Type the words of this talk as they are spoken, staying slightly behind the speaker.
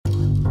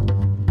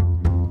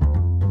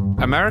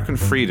American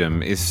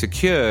freedom is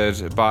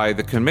secured by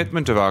the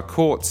commitment of our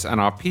courts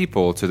and our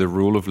people to the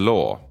rule of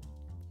law.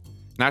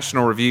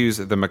 National Review's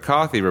The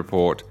McCarthy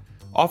Report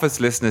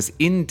offers listeners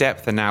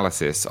in-depth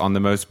analysis on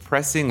the most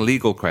pressing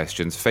legal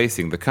questions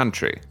facing the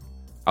country.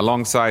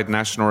 Alongside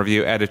National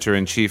Review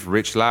editor-in-chief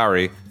Rich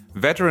Lowry,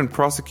 veteran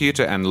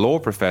prosecutor and law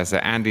professor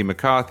Andy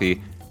McCarthy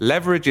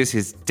leverages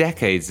his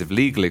decades of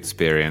legal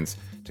experience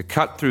to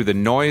cut through the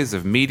noise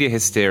of media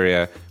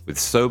hysteria with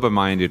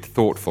sober-minded,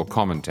 thoughtful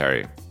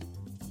commentary.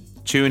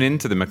 Tune in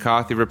to The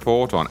McCarthy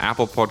Report on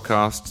Apple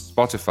Podcasts,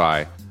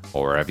 Spotify,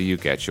 or wherever you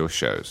get your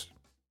shows.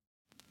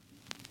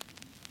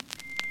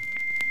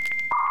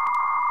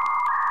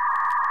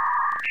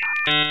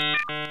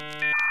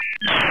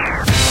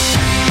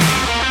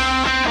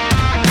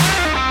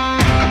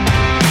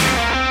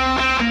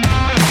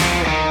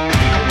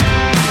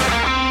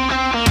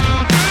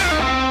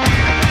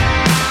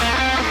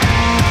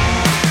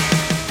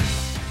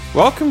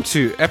 Welcome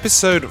to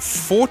episode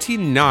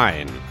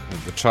 49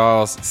 of the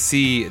Charles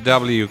C.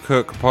 W.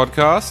 Cook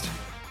podcast.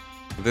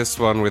 This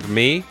one with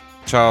me,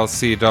 Charles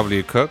C.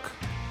 W. Cook.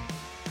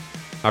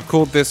 I've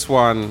called this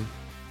one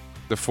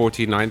the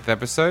 49th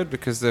episode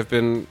because there have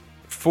been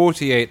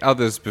 48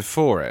 others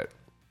before it.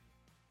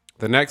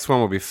 The next one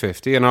will be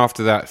 50, and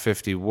after that,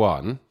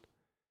 51.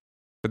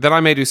 But then I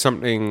may do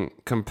something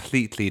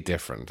completely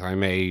different. I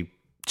may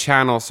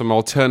channel some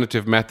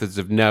alternative methods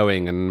of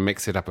knowing and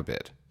mix it up a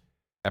bit.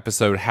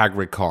 Episode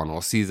Hagricon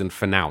or season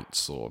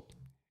Finounce or,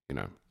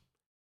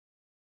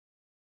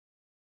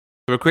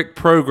 So a quick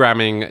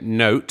programming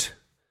note.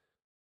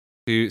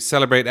 To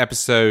celebrate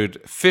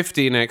episode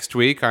 50 next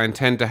week, I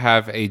intend to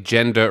have a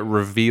gender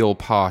reveal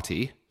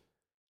party.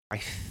 I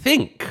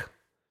think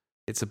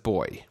it's a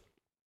boy,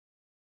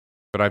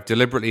 but I've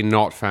deliberately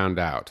not found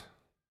out.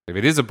 If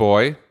it is a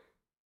boy,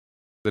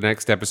 the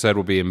next episode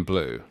will be in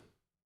blue.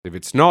 If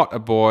it's not a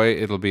boy,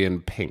 it'll be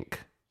in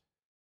pink.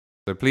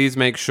 So please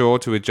make sure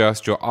to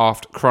adjust your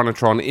aft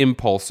chronotron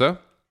impulsor,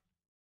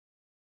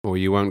 or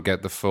you won't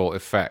get the full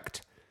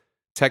effect.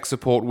 Tech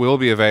support will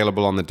be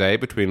available on the day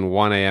between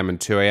 1 a.m.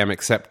 and 2 a.m.,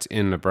 except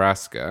in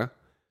Nebraska.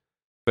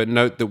 But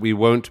note that we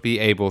won't be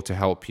able to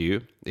help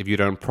you if you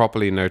don't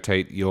properly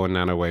notate your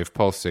nanowave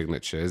pulse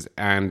signatures,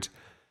 and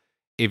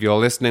if you're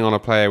listening on a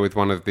player with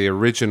one of the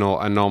original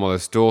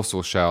anomalous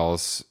dorsal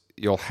shells,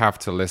 you'll have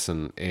to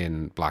listen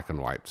in black and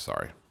white,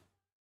 sorry.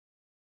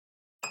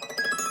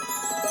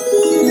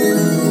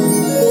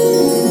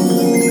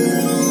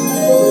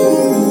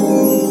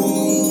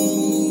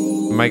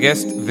 My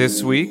guest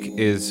this week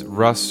is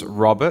Russ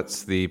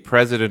Roberts, the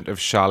president of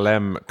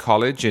Shalem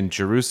College in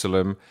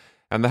Jerusalem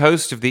and the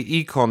host of the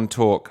Econ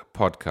Talk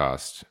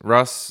podcast.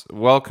 Russ,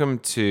 welcome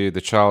to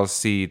the Charles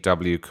C.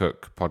 W.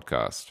 Cook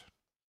podcast.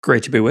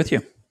 Great to be with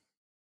you.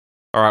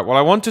 All right, well,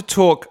 I want to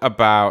talk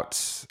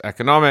about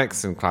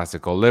economics and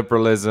classical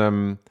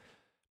liberalism,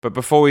 but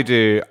before we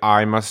do,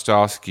 I must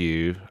ask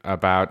you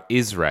about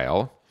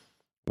Israel,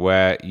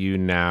 where you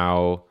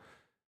now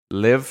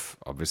live.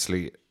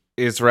 Obviously,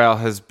 Israel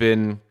has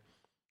been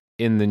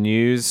in the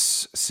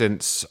news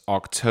since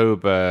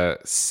October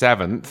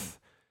 7th.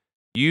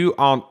 You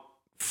aren't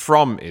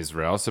from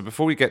Israel, so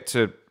before we get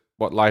to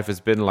what life has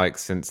been like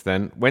since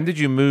then, when did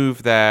you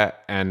move there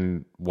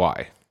and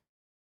why?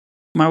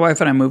 My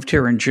wife and I moved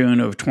here in June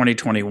of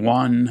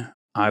 2021.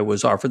 I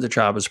was offered the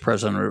job as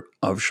president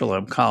of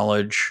Shalem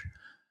College.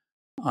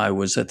 I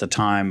was at the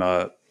time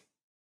a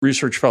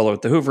research fellow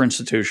at the Hoover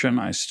Institution.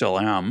 I still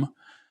am.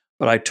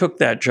 But I took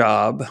that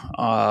job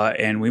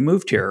and we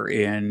moved here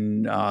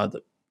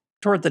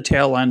toward the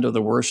tail end of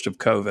the worst of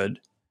COVID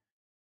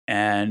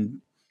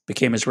and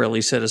became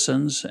Israeli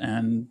citizens,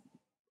 and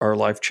our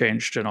life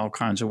changed in all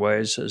kinds of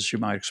ways, as you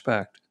might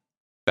expect.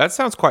 That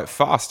sounds quite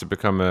fast to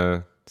become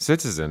a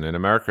citizen. In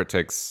America, it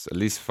takes at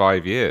least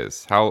 5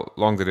 years. How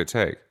long did it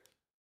take?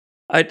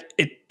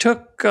 It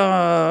took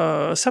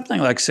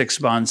something like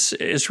 6 months.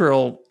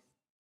 Israel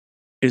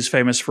is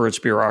famous for its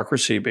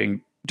bureaucracy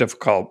being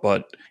difficult,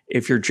 but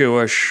if you're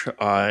Jewish,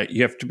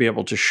 you have to be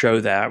able to show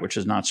that, which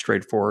is not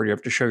straightforward. You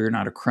have to show you're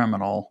not a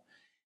criminal,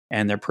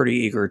 and they're pretty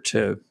eager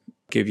to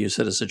give you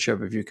citizenship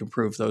if you can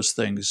prove those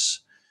things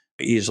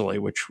easily,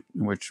 which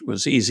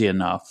was easy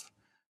enough.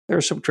 There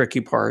are some tricky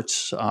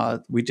parts.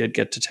 We did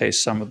get to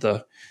taste some of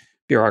the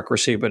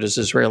bureaucracy, but as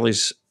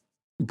Israelis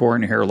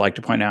born here like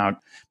to point out,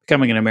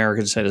 becoming an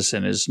American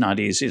citizen is not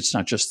easy. It's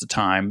not just the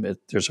time.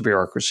 There's a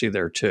bureaucracy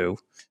there too.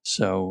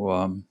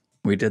 So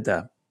we did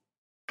that.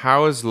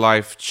 How has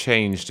life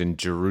changed in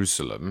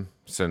Jerusalem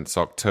since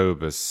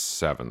October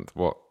 7th?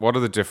 What are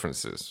the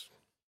differences?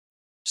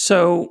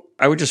 So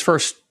I would just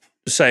first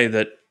say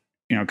that,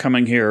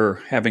 coming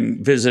here,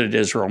 having visited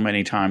Israel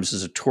many times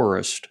as a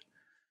tourist,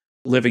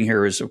 living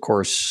here is, of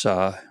course,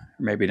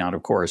 maybe not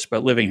of course,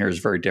 but living here is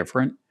very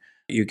different.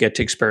 You get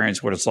to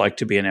experience what it's like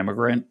to be an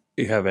immigrant.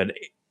 You have an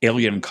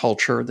alien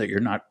culture that you're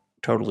not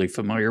totally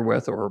familiar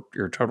with, or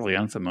you're totally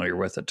unfamiliar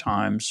with at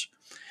times.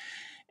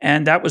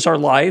 And that was our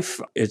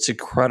life. It's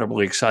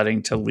incredibly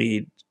exciting to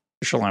lead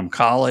Shalem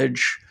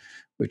College,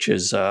 which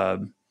is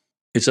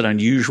It's an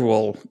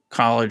unusual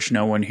college.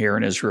 No one here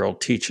in Israel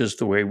teaches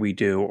the way we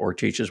do or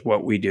teaches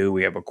what we do.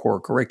 We have a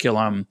core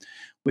curriculum.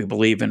 We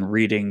believe in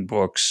reading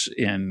books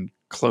in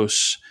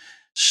close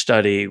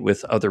study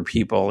with other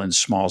people in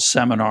small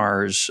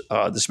seminars.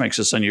 This makes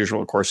us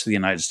unusual, of course, to the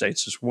United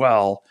States as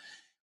well,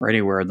 or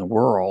anywhere in the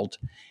world.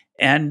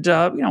 And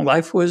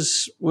life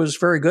was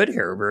very good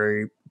here,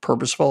 very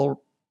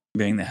purposeful.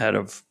 Being the head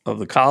of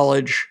the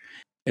college,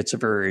 it's a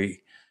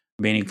very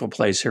meaningful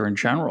place here in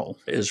general.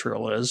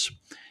 Israel is,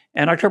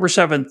 and October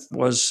 7th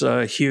was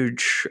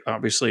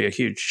obviously a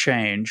huge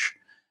change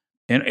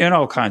in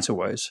all kinds of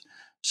ways.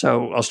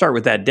 So I'll start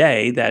with that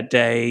day. That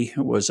day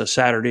was a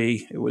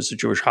Saturday. It was a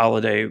Jewish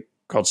holiday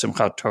called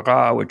Simchat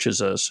Torah, which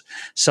is a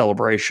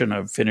celebration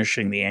of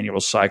finishing the annual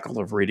cycle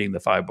of reading the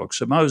 5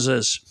 books of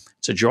Moses.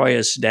 It's a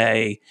joyous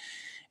day.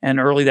 And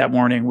early that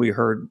morning, we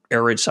heard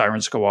air raid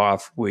sirens go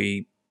off.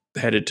 We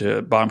headed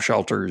to bomb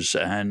shelters,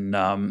 and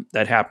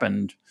that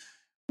happened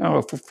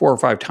 4 or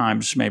 5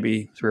 times,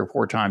 maybe 3 or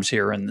 4 times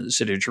here in the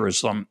city of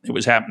Jerusalem. It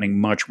was happening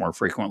much more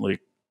frequently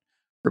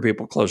for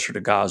people closer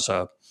to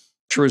Gaza.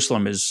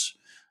 Jerusalem is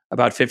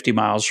about 50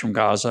 miles from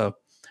Gaza.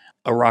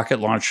 A rocket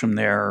launched from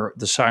there.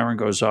 The siren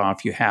goes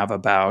off. You have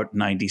about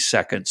 90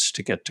 seconds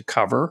to get to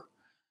cover.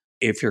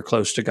 If you're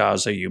close to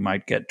Gaza, you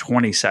might get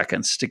 20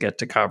 seconds to get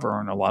to cover.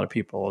 And a lot of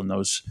people in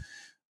those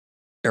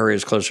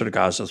areas closer to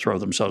Gaza throw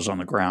themselves on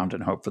the ground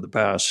and hope for the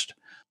best.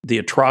 The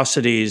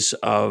atrocities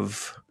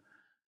of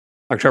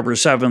October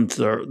 7th,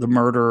 the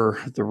murder,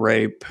 the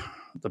rape,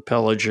 the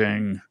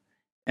pillaging,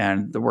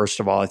 and the worst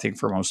of all, I think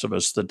for most of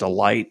us, the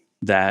delight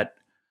that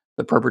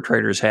the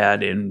perpetrators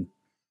had in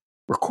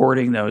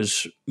recording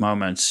those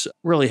moments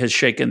really has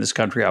shaken this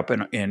country up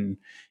in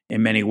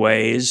many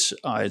ways.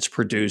 It's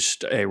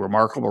produced a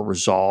remarkable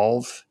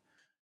resolve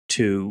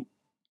to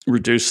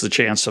reduce the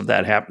chance of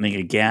that happening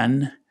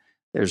again.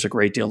 There's a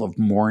great deal of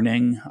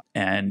mourning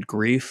and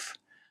grief.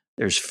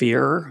 There's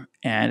fear.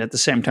 And at the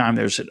same time,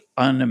 there's an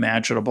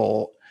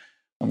unimaginable,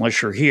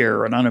 unless you're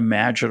here, an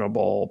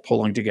unimaginable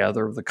pulling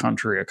together of the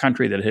country, a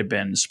country that had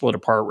been split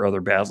apart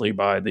rather badly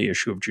by the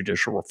issue of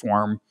judicial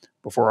reform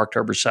before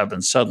October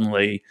 7th,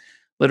 suddenly,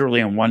 literally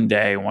in one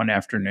day, one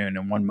afternoon,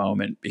 in one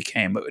moment,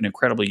 became an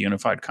incredibly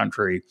unified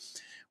country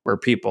where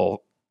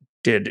people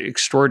did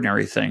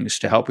extraordinary things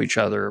to help each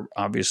other,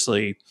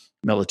 obviously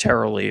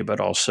militarily, but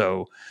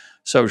also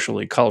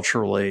socially,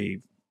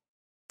 culturally,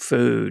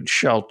 food,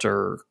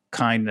 shelter,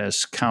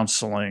 kindness,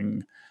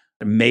 counseling,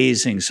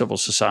 amazing civil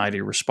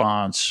society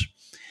response.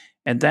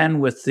 And then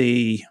with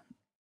the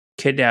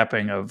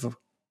kidnapping of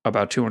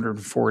about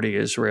 240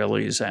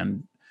 Israelis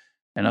and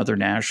other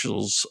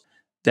nationals,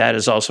 that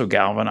has also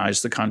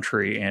galvanized the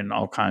country in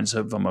all kinds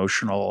of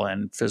emotional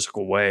and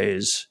physical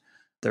ways.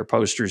 There are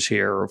posters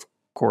here, of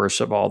course,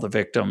 of all the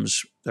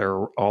victims.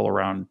 They're all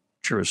around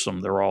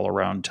Jerusalem. They're all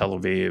around Tel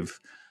Aviv.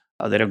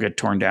 They don't get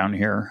torn down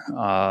here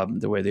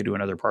the way they do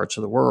in other parts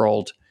of the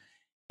world.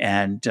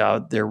 And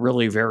they're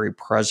really very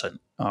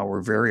present.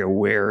 We're very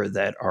aware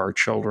that our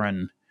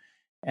children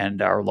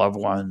and our loved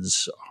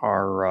ones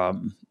are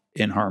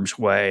in harm's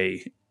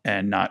way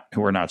and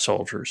who are not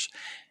soldiers.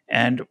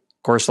 And of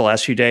course, the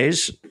last few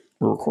days,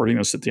 we're recording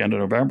this at the end of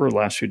November, the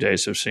last few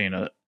days have seen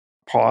a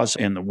pause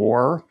in the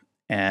war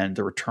and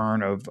the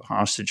return of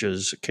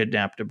hostages,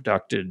 kidnapped,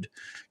 abducted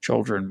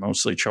children,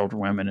 mostly children,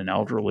 women, and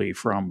elderly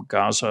from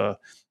Gaza,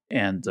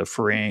 and the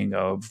freeing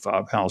of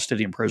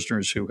Palestinian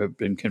prisoners who have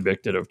been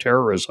convicted of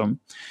terrorism.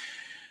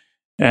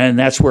 And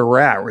that's where we're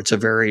at. It's a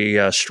very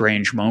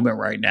strange moment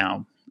right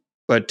now.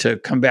 But to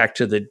come back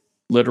to the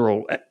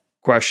literal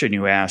question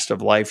you asked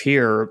of life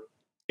here,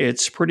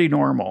 it's pretty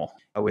normal.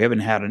 We haven't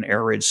had an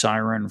air raid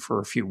siren for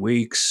a few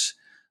weeks.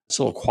 It's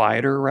a little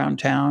quieter around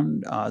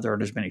town. There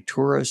aren't as many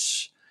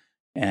tourists.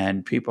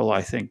 And people,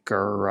 I think,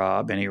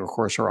 many, of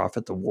course, are off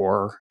at the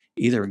war,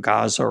 either in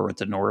Gaza or at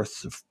the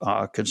north,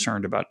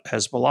 concerned about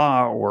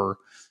Hezbollah or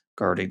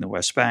guarding the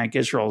West Bank.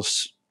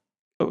 Israel's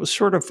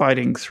sort of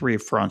fighting 3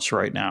 fronts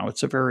right now.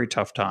 It's a very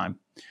tough time.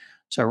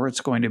 So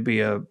it's going to be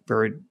a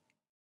very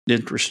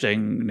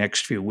interesting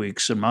next few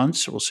weeks and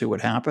months. We'll see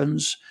what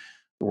happens.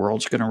 The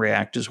world's going to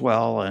react as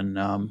well,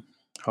 and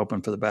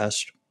hoping for the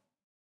best.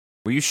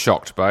 Were you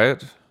shocked by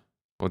it?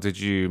 Or did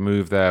you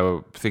move there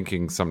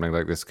thinking something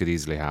like this could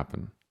easily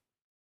happen?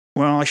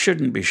 Well, I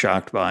shouldn't be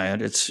shocked by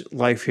it.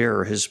 Life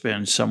here has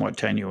been somewhat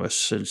tenuous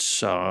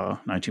since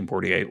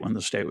 1948 when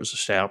the state was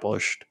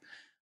established.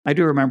 I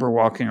do remember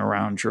walking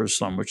around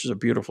Jerusalem, which is a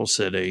beautiful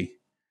city,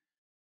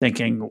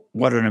 thinking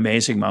what an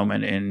amazing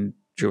moment in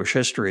Jewish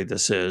history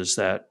this is,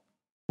 that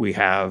we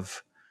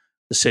have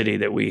the city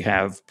that we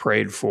have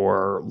prayed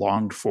for,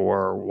 longed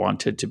for,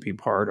 wanted to be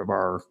part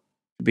of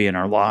be in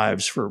our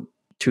lives for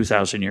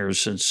 2,000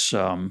 years since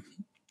the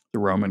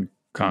Roman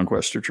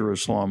conquest of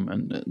Jerusalem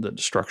and the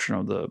destruction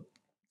of the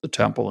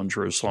temple in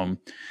Jerusalem.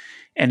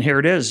 And here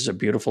it is. It's a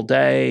beautiful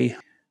day.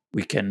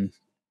 We can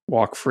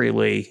walk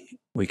freely.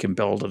 We can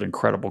build an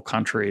incredible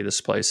country.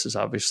 This place is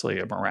obviously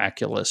a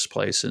miraculous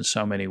place in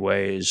so many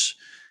ways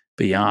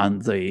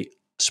beyond the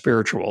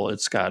spiritual.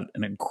 It's got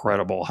an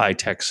incredible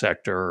high-tech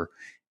sector,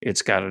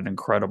 It's got an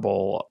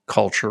incredible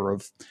culture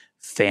of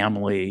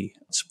family.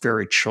 It's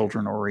very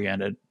children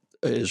oriented.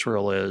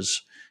 Israel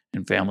is,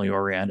 and family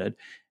oriented.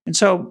 And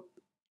so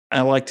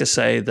I like to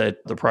say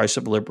that the price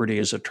of liberty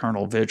is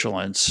eternal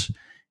vigilance.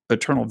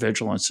 Eternal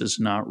vigilance is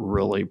not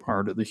really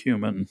part of the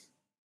human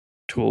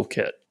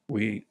toolkit.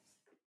 We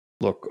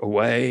look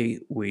away,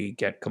 we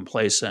get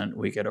complacent,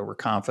 we get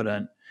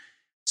overconfident.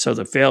 So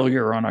the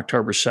failure on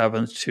October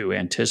 7th to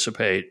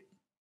anticipate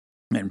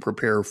and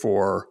prepare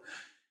for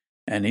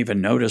and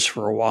even notice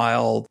for a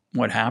while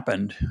what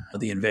happened,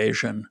 the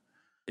invasion,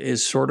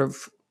 is sort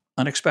of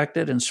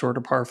unexpected and sort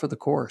of par for the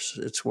course.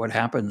 It's what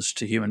happens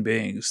to human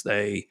beings.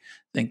 They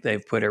think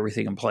they've put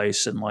everything in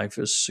place and life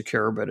is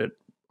secure, but it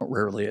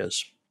rarely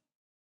is.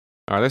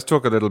 All right, let's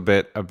talk a little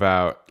bit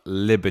about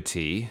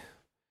liberty.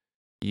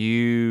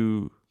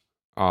 You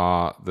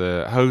are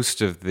the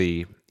host of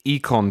the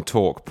Econ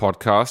Talk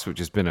podcast, which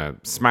has been a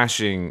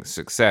smashing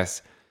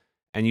success.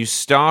 And you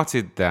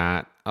started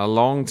that a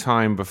long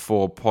time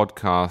before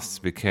podcasts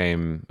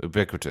became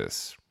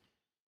ubiquitous.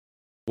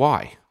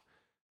 Why?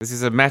 This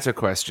is a meta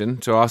question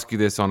to ask you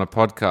this on a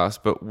podcast,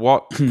 but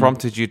what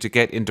prompted you to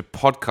get into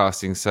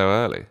podcasting so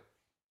early?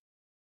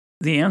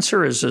 The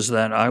answer is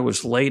that I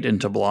was late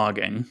into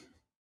blogging.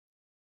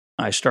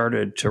 I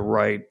started to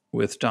write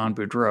with Don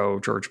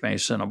Boudreau, George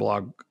Mason, a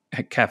blog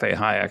at Cafe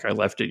Hayek. I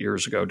left it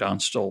years ago. Don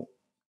still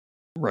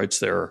writes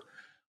there.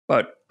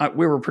 But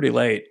we were pretty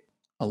late.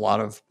 A lot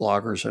of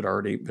bloggers had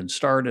already been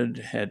started,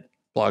 had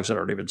blogs had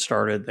already been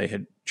started. They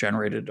had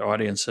generated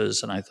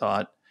audiences. And I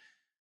thought,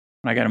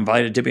 when I got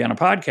invited to be on a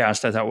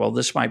podcast, I thought, well,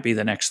 this might be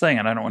the next thing.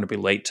 And I don't want to be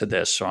late to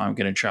this. So I'm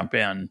going to jump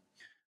in.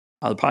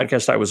 The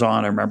podcast I was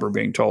on, I remember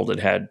being told it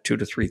had 2,000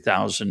 to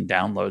 3,000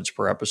 downloads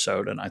per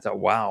episode. And I thought,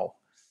 wow,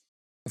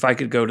 if I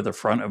could go to the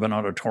front of an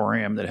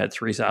auditorium that had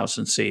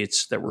 3,000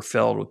 seats that were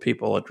filled with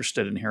people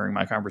interested in hearing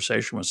my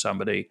conversation with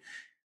somebody,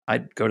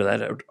 I'd go to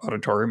that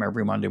auditorium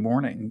every Monday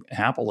morning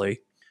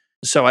happily.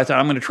 So I thought,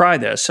 I'm going to try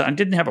this. I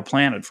didn't have a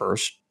plan at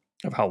first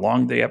of how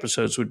long the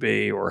episodes would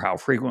be or how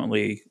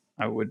frequently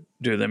I would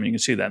do them. You can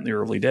see that in the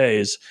early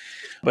days.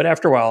 But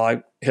after a while,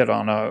 I hit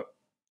on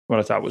what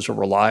I thought was a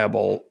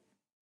reliable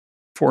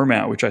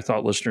format, which I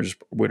thought listeners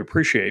would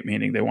appreciate,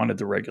 meaning they wanted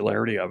the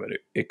regularity of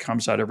it. It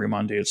comes out every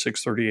Monday at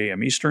 6:30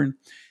 a.m. Eastern.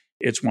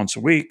 It's once a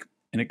week,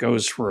 and it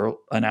goes for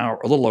an hour,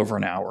 a little over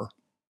an hour.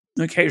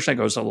 And occasionally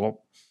it goes a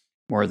little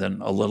more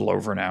than a little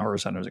over an hour.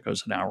 Sometimes it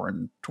goes an hour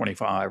and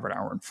 25 or an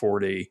hour and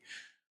 40.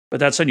 But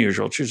that's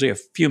unusual. It's usually a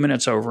few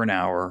minutes over an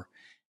hour,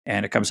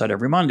 and it comes out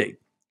every Monday.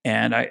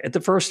 And at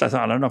the first, I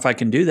thought, I don't know if I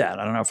can do that.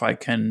 I don't know if I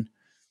can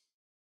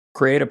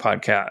create a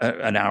podcast,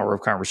 an hour of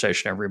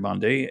conversation every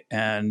Monday.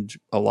 And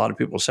a lot of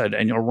people said,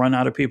 and you'll run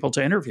out of people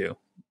to interview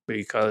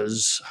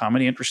because how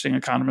many interesting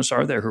economists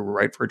are there who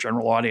write for a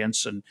general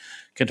audience and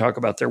can talk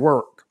about their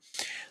work?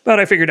 But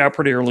I figured out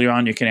pretty early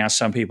on, you can ask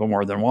some people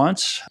more than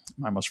once.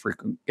 My most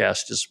frequent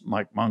guest is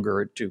Mike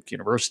Munger at Duke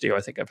University.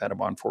 I think I've had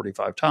him on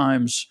 45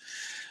 times.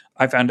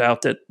 I found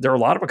out that there are a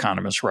lot of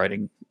economists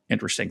writing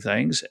interesting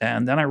things.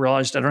 And then I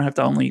realized I don't have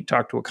to only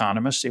talk to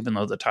economists, even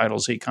though the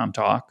title's Econ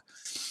Talk.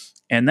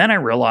 And then I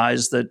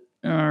realized that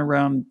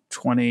around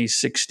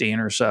 2016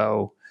 or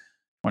so,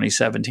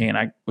 2017,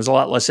 I was a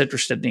lot less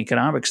interested in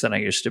economics than I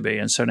used to be.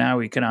 And so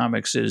now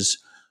economics is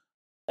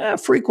a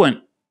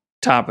frequent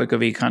topic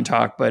of Econ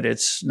Talk, but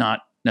it's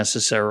not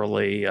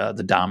necessarily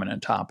the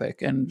dominant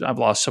topic. And I've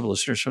lost some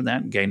listeners from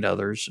that and gained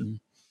others. And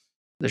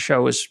the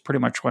show is pretty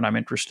much what I'm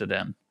interested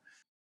in.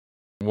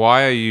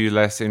 Why are you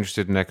less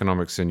interested in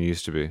economics than you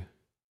used to be?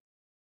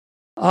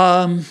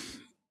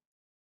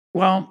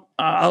 Well,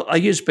 I'll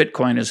use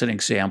Bitcoin as an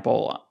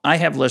example. I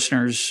have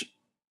listeners,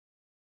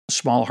 a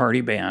small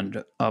hearty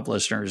band of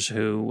listeners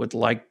who would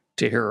like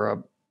to hear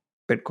a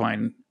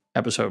Bitcoin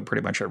episode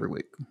pretty much every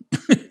week.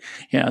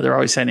 They're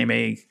always sending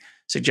me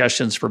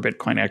suggestions for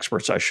Bitcoin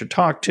experts I should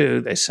talk to.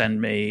 They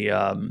send me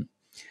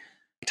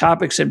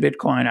topics in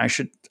Bitcoin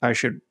I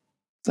should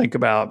think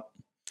about.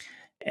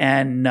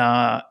 And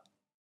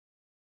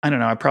I don't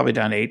know, I've probably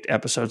done 8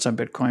 episodes on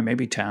Bitcoin,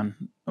 maybe 10.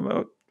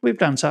 We've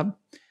done some.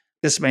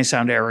 This may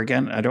sound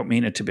arrogant. I don't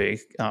mean it to be.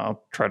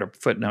 I'll try to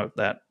footnote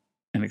that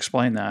and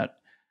explain that.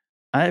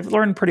 I've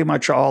learned pretty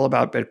much all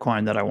about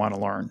Bitcoin that I want to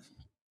learn.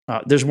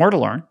 There's more to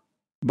learn,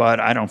 but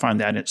I don't find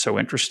that so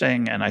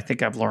interesting. And I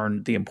think I've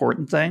learned the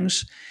important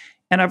things.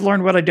 And I've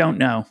learned what I don't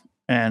know.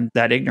 And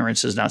that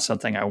ignorance is not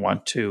something I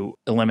want to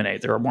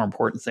eliminate. There are more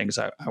important things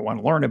I want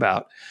to learn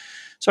about.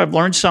 So I've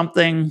learned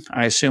something.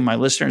 I assume my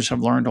listeners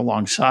have learned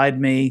alongside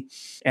me.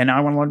 And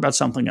I want to learn about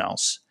something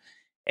else.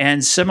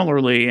 And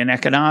similarly, in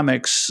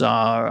economics,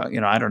 I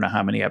don't know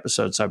how many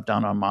episodes I've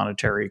done on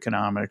monetary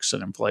economics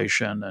and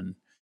inflation. And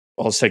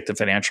well, let's take the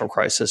financial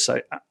crisis.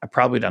 I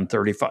probably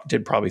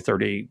did probably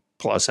 30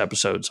 plus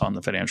episodes on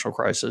the financial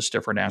crisis,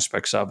 different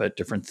aspects of it,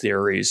 different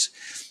theories.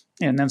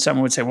 And then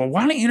someone would say, well,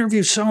 why don't you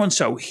interview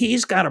so-and-so?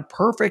 He's got a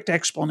perfect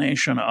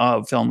explanation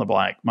of fill in the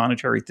blank,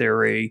 monetary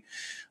theory,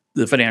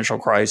 the financial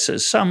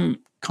crisis, some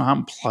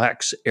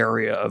complex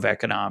area of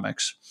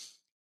economics.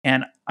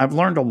 And I've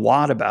learned a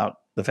lot about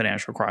the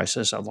financial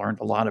crisis. I've learned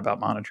a lot about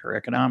monetary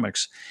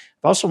economics.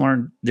 I've also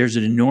learned there's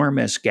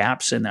enormous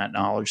gaps in that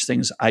knowledge,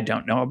 things I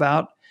don't know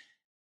about,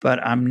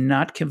 but I'm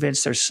not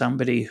convinced there's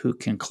somebody who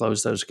can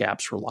close those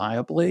gaps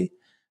reliably.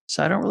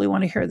 So I don't really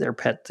want to hear their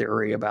pet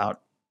theory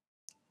about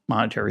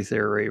monetary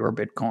theory or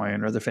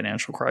Bitcoin or the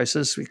financial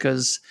crisis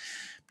because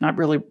I'm not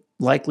really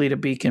likely to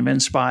be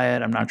convinced by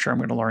it. I'm not sure I'm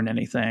going to learn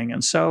anything.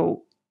 And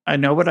so I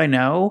know what I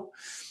know.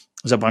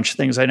 There's a bunch of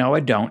things I know I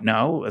don't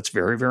know. That's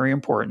very, very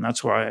important.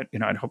 That's why,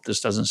 I hope this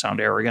doesn't sound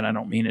arrogant. I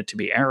don't mean it to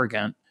be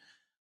arrogant.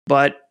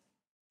 But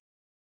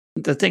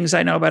the things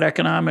I know about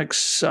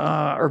economics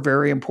are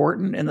very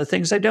important. And the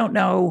things I don't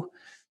know,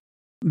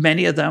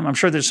 many of them, I'm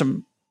sure there's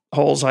some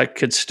holes I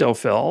could still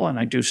fill, and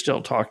I do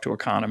still talk to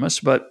economists,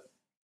 but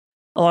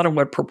a lot of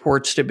what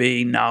purports to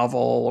be novel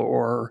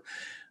or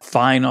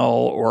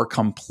final or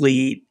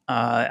complete,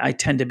 I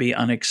tend to be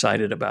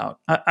unexcited about.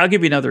 I'll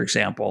give you another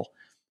example.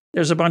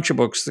 There's a bunch of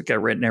books that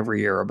get written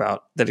every year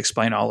that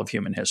explain all of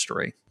human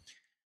history.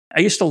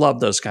 I used to love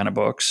those kind of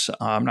books.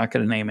 I'm not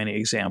going to name any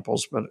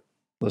examples, but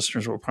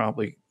listeners will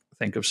probably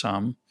think of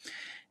some.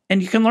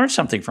 And you can learn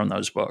something from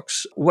those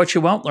books. What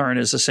you won't learn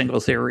is a single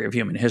theory of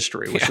human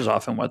history, which is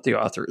often what the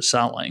author is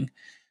selling.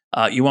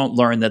 You won't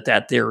learn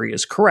that theory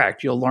is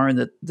correct. You'll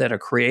learn that a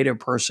creative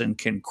person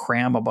can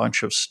cram a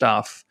bunch of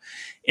stuff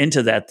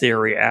into that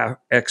theory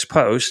ex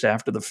post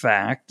after the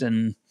fact.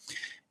 And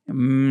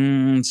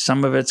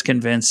some of it's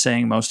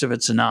convincing, most of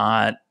it's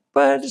not,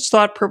 but it's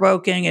thought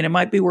provoking and it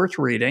might be worth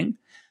reading.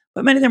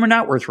 But many of them are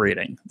not worth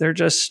reading. They're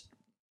just,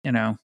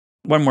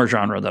 one more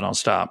genre, then I'll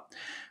stop.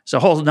 It's a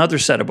whole another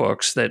set of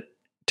books that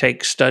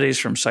take studies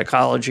from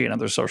psychology and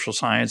other social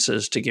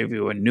sciences to give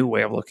you a new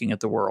way of looking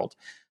at the world.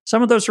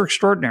 Some of those are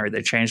extraordinary.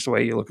 They change the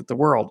way you look at the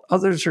world.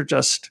 Others are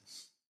just,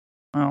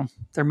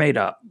 they're made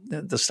up.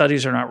 The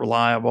studies are not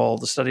reliable.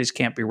 The studies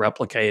can't be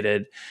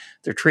replicated.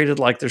 They're treated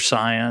like they're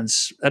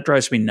science. That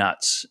drives me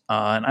nuts.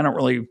 And I don't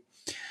really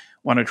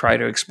want to try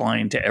to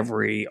explain to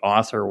every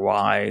author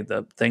why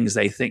the things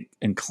they think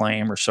and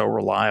claim are so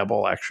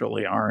reliable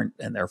actually aren't,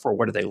 and therefore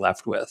what are they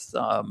left with?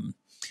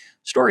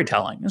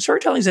 Storytelling. And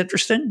storytelling is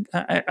interesting.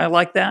 I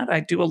like that.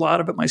 I do a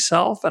lot of it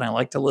myself, and I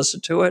like to listen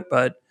to it,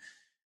 but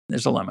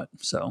there's a limit.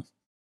 So,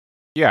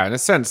 yeah, in a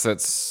sense,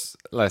 that's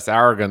less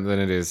arrogant than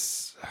it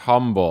is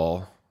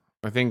humble.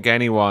 I think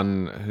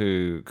anyone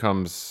who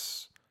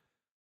comes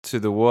to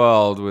the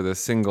world with a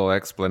single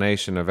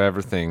explanation of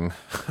everything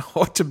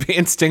ought to be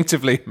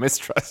instinctively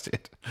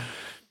mistrusted.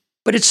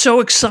 But it's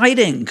so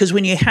exciting because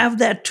when you have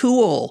that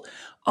tool,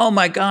 oh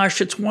my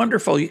gosh, it's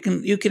wonderful. You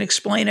can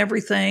explain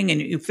everything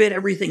and you fit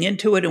everything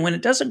into it. And when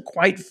it doesn't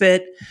quite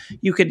fit,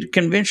 you can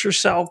convince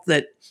yourself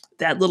that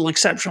little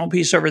exceptional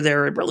piece over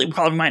there, it really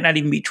probably might not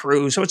even be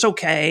true. So it's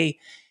okay.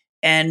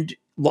 And,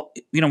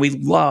 we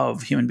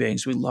love human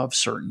beings. We love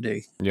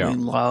certainty. Yeah. We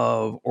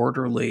love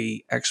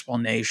orderly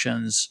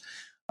explanations.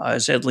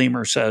 As Ed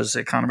Leamer says,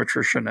 the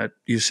econometrician at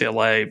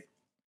UCLA,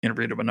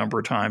 interviewed him a number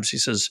of times, he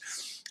says,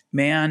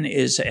 man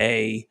is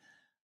a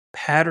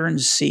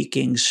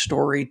pattern-seeking,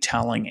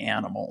 storytelling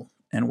animal,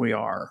 and we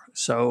are.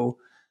 So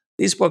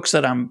these books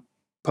that I'm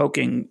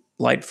poking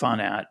light fun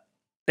at,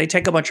 they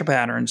take a bunch of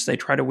patterns, they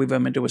try to weave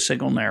them into a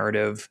single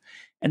narrative,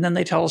 and then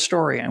they tell a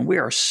story, and we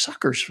are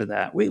suckers for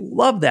that. We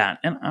love that,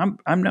 and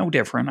I'm no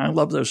different. I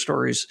love those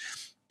stories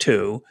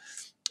too,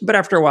 but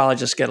after a while, I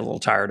just get a little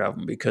tired of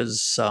them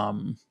because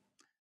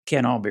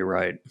can't all be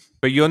right.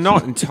 But you're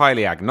not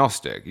entirely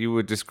agnostic. You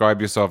would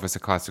describe yourself as a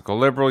classical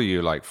liberal.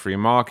 You like free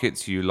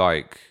markets. You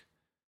like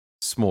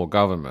small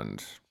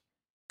government.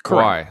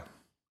 Correct.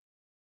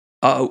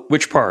 Why?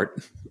 Which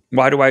part?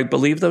 Why do I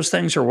believe those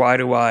things, or why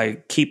do I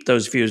keep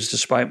those views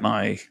despite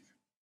my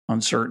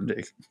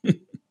uncertainty?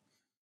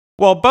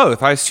 Well,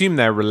 both. I assume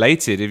they're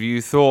related. If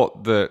you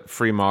thought that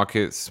free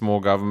markets, small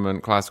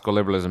government, classical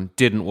liberalism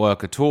didn't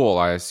work at all,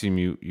 I assume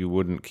you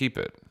wouldn't keep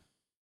it.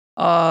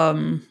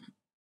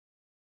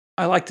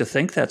 I like to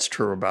think that's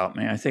true about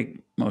me. I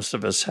think most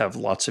of us have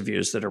lots of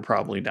views that are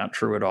probably not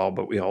true at all,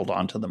 but we hold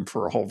on to them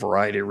for a whole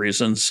variety of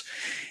reasons.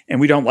 And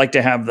we don't like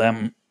to have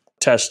them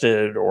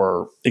tested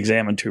or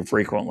examined too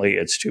frequently.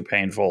 It's too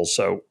painful.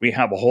 So we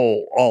have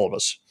all of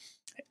us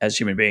as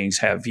human beings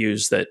have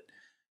views that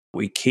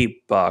we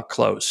keep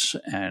close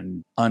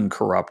and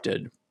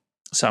uncorrupted.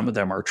 Some of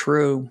them are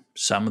true.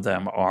 Some of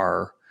them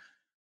are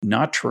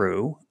not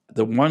true.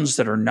 The ones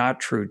that are not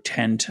true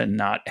tend to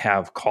not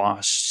have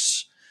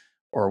costs,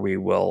 or we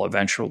will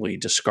eventually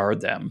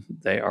discard them.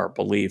 They are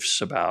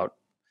beliefs about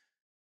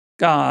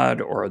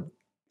God, or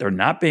there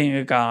not being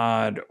a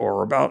God,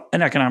 or about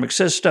an economic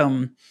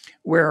system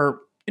where,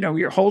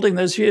 you're holding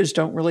those views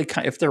don't really,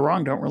 if they're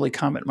wrong, don't really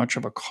come at much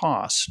of a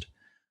cost.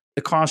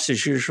 The cost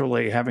is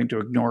usually having to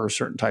ignore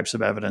certain types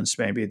of evidence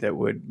maybe that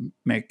would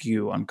make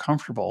you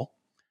uncomfortable.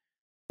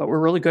 But we're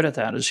really good at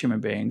that as human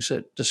beings,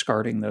 at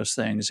discarding those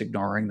things,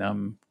 ignoring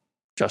them,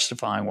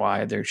 justifying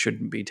why they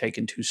shouldn't be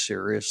taken too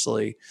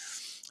seriously.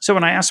 So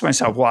when I ask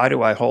myself, why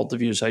do I hold the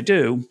views I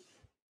do,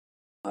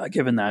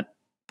 given that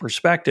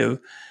perspective,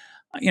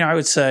 I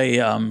would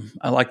say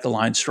I like the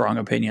line strong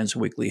opinions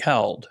weakly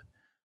held.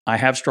 I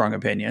have strong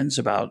opinions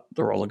about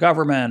the role of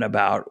government,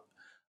 about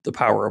the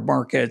power of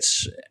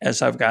markets.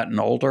 As I've gotten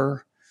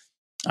older,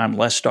 I'm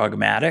less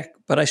dogmatic,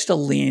 but I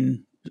still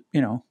lean,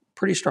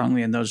 pretty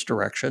strongly in those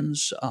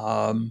directions.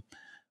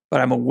 But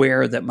I'm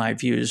aware that my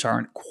views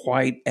aren't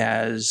quite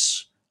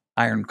as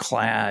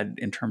ironclad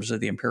in terms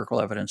of the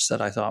empirical evidence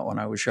that I thought when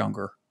I was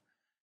younger.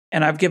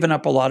 And I've given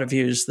up a lot of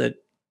views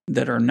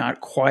that are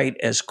not quite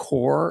as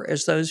core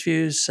as those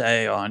views,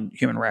 say on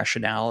human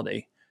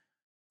rationality.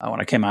 When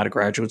I came out of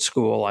graduate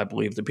school, I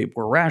believed that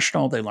people were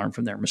rational. They learn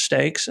from their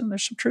mistakes, and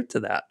there's some truth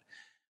to that.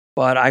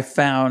 But I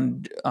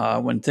found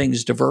when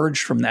things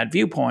diverged from that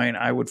viewpoint,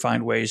 I would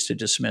find ways to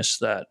dismiss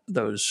that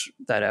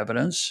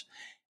evidence.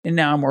 And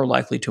now I'm more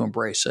likely to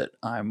embrace it.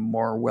 I'm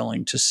more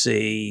willing to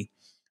see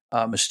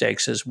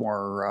mistakes as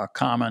more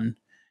common,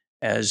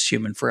 as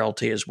human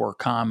frailty is more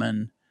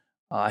common.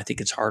 I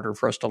think it's harder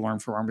for us to learn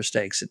from our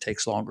mistakes. It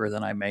takes longer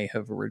than I may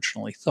have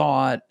originally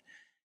thought.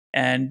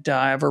 And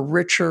I have a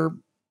richer,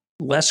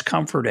 less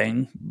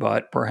comforting,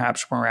 but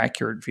perhaps more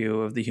accurate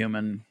view of the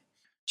human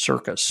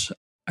circus.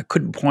 I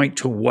couldn't point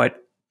to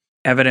what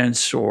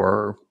evidence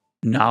or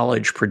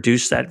knowledge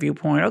produced that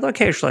viewpoint, although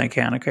occasionally I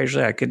can.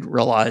 Occasionally I could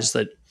realize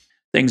that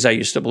things I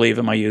used to believe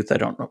in my youth,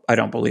 I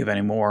don't believe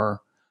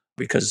anymore,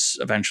 because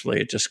eventually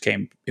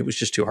it was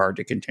just too hard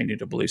to continue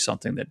to believe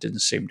something that didn't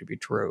seem to be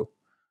true.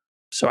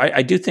 So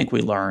I do think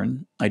we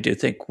learn. I do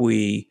think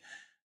we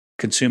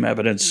consume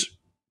evidence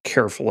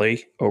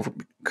carefully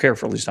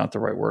is not the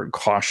right word,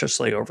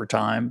 cautiously over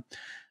time.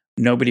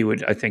 Nobody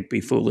would, I think,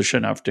 be foolish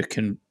enough to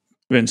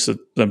convince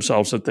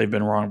themselves that they've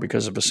been wrong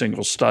because of a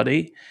single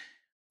study.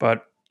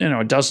 But,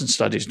 a dozen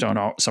studies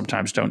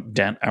sometimes don't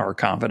dent our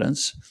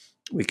confidence.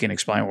 We can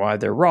explain why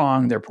they're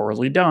wrong, they're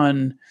poorly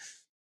done.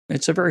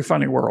 It's a very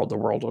funny world, the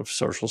world of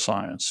social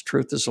science.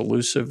 Truth is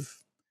elusive.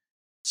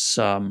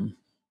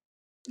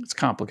 It's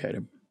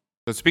complicated.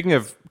 So speaking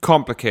of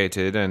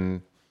complicated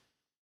and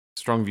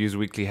strong views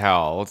weakly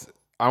held,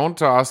 I want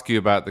to ask you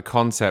about the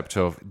concept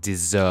of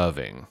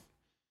deserving,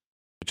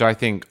 which I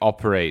think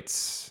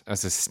operates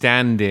as a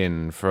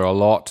stand-in for a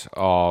lot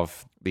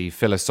of the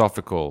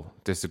philosophical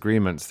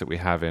disagreements that we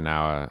have in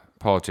our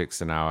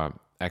politics and our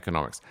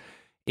economics.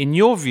 In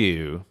your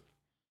view,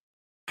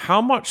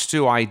 how much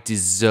do I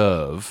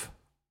deserve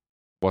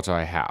what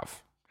I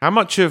have? How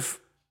much of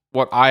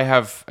what I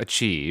have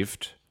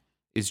achieved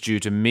is due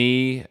to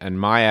me and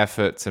my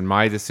efforts and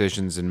my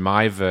decisions and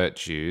my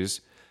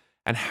virtues,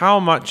 and how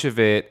much of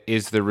it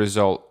is the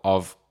result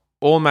of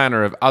all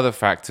manner of other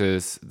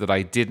factors that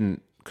I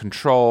didn't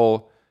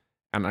control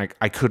and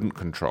I couldn't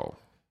control?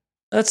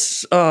 It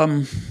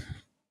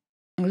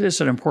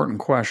is an important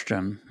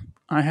question.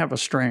 I have a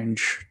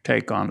strange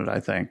take on it,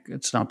 I think.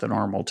 It's not the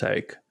normal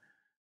take.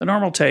 The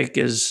normal take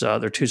is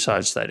there are two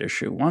sides to that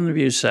issue. One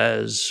view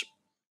says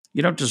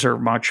you don't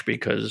deserve much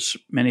because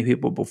many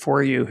people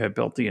before you have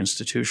built the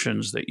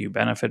institutions that you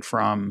benefit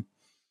from.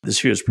 This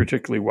view is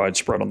particularly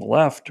widespread on the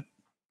left.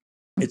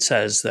 It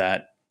says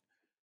that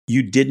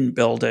you didn't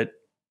build it.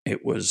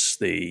 It was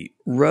the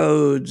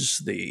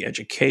roads, the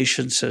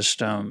education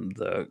system,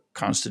 the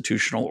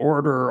constitutional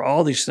order,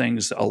 all these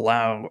things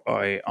allow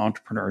an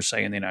entrepreneur,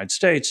 say in the United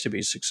States, to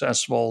be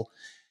successful.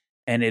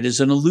 And it is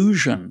an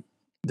illusion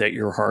that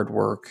your hard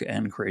work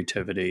and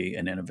creativity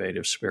and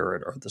innovative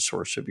spirit are the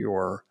source of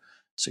your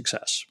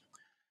success.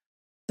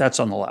 That's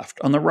on the left.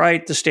 On the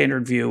right, the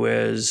standard view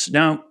is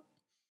no,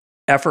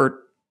 effort,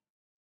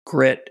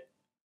 grit,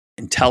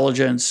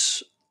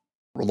 intelligence,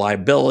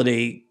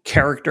 reliability,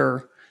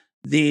 character.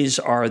 These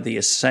are the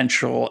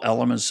essential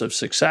elements of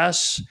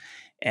success.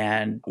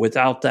 And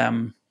without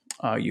them,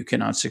 you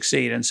cannot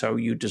succeed. And so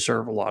you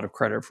deserve a lot of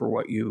credit for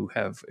what you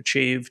have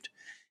achieved,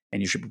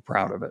 and you should be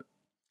proud of it.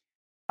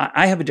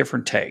 I have a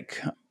different take.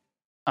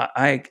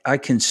 I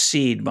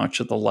concede much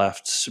of the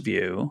left's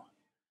view.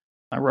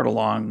 I wrote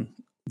a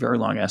very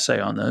long essay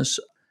on this.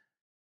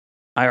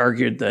 I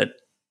argued that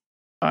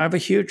I have a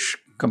huge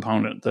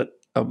component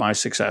of my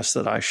success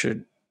that I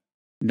should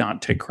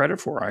not take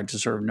credit for. I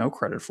deserve no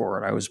credit for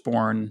it. I was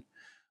born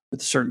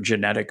with a certain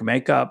genetic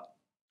makeup.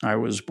 I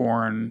was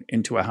born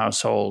into a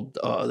household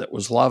that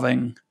was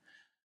loving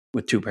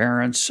with two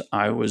parents.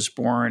 I was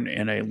born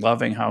in a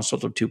loving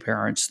household of two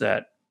parents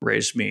that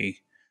raised me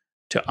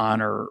to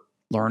honor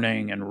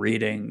learning and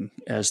reading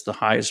as the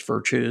highest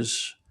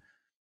virtues,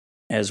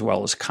 as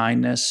well as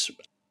kindness.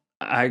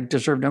 I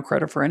deserve no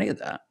credit for any of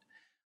that.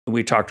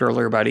 We talked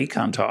earlier about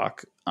Econ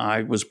Talk.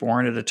 I was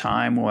born at a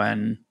time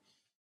when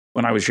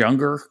I was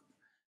younger,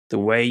 the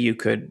way you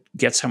could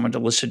get someone to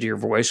listen to your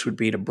voice would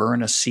be to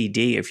burn a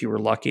CD, if you were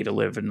lucky to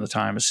live in the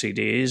time of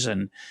CDs,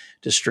 and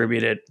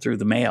distribute it through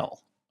the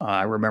mail.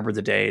 I remember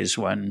the days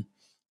when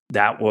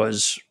that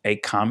was a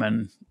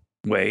common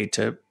way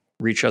to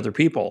reach other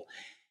people.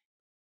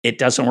 It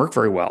doesn't work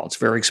very well. It's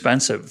very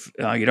expensive.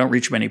 You don't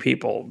reach many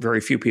people.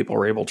 Very few people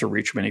are able to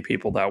reach many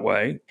people that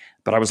way.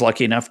 But I was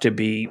lucky enough to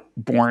be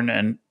born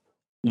and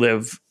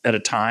live at a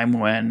time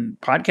when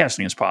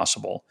podcasting is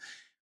possible,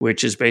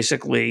 which is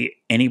basically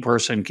any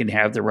person can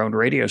have their own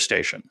radio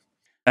station.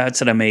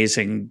 That's an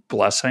amazing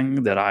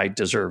blessing that I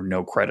deserve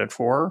no credit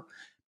for.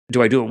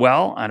 Do I do it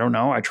well? I don't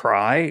know. I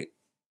try.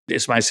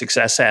 Is my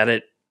success at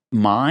it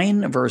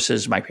mine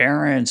versus my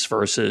parents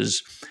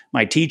versus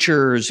my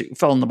teachers?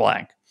 Fill in the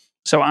blank.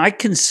 So I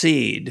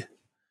concede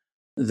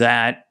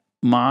that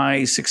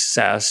my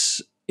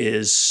success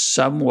is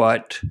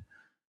somewhat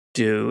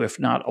due, if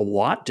not a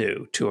lot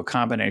due, to a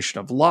combination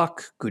of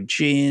luck, good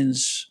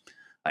genes.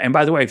 And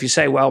by the way, if you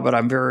say, well, but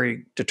I'm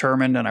very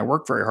determined and I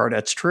work very hard,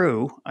 that's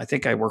true. I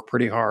think I work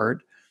pretty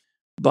hard.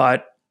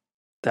 But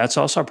that's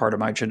also part of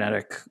my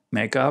genetic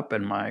makeup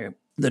and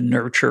the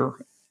nurture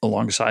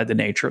alongside the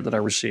nature that I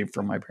received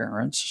from my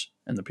parents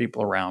and the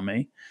people around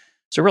me.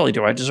 So really,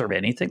 do I deserve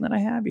anything that I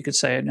have? You could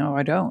say, no,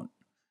 I don't.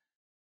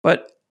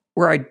 But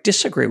where I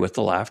disagree with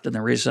the left, and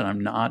the reason I'm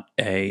not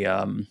a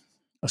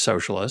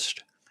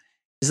socialist,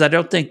 is I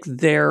don't think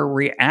their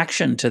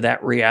reaction to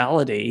that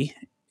reality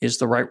is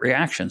the right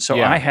reaction. So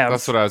yeah, I have.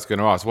 That's what I was going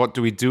to ask. What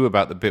do we do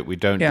about the bit we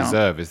don't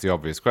deserve? Is the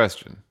obvious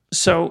question.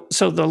 So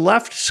the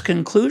left's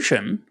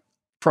conclusion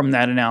from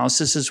that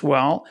analysis is,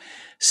 well,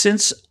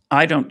 since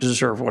I don't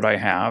deserve what I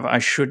have, I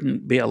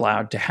shouldn't be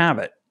allowed to have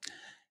it.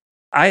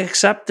 I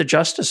accept the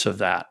justice of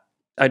that.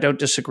 I don't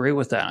disagree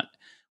with that.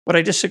 What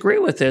I disagree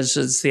with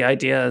is the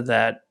idea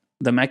that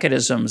the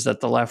mechanisms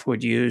that the left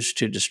would use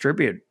to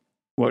distribute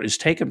what is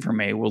taken from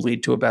me will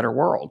lead to a better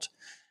world.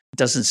 It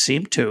doesn't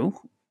seem to.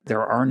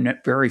 There are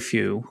very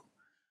few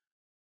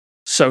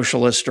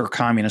socialist or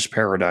communist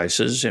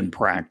paradises in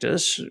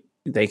practice.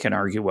 They can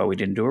argue, well, we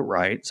didn't do it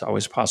right. It's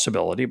always a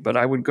possibility. But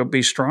I would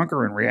be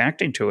stronger in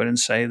reacting to it and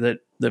say that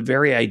the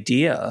very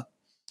idea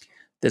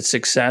that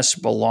success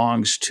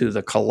belongs to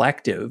the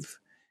collective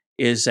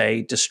is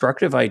a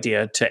destructive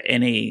idea to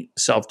any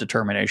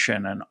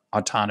self-determination and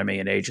autonomy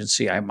and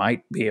agency I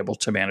might be able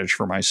to manage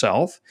for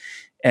myself.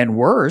 And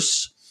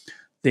worse,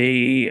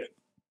 the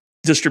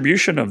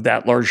distribution of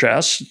that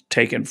largesse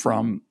taken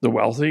from the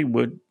wealthy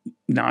would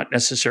not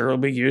necessarily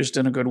be used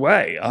in a good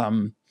way.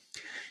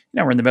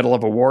 We're in the middle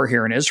of a war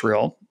here in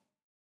Israel.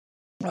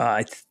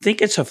 I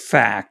think it's a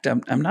fact.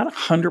 I'm not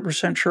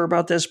 100% sure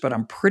about this, but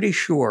I'm pretty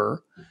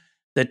sure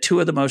that two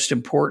of the most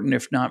important,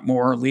 if not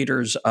more,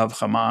 leaders of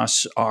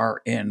Hamas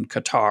are in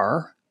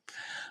Qatar,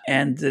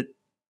 and that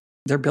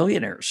they're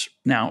billionaires.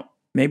 Now,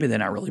 maybe they're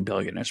not really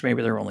billionaires.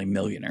 Maybe they're only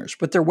millionaires,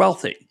 but they're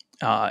wealthy.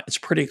 It's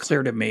pretty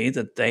clear to me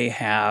that they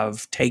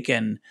have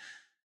taken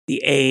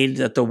the aid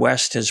that the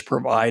West has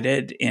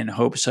provided in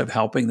hopes of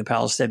helping the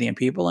Palestinian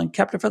people and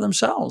kept it for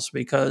themselves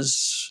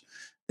because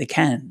they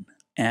can.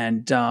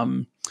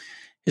 And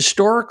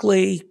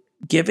historically,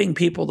 giving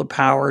people the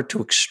power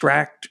to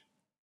extract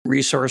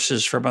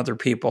resources from other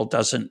people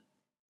doesn't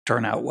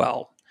turn out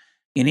well.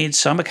 You need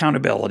some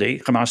accountability.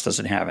 Hamas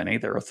doesn't have any.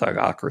 They're a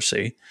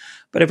thugocracy.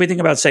 But if we think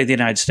about, say, the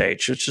United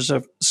States, which is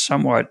a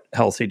somewhat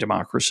healthy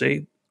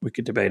democracy, we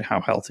could debate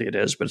how healthy it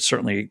is, but it's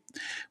certainly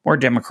more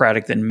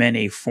democratic than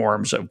many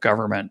forms of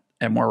government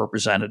and more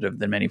representative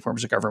than many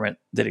forms of government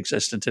that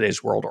exist in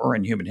today's world or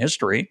in human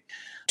history.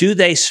 Do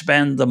they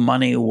spend the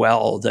money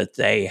well that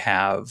they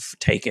have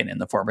taken in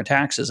the form of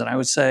taxes? And I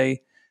would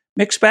say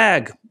mixed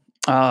bag.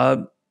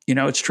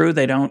 It's true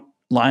they don't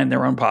line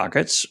their own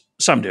pockets.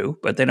 Some do,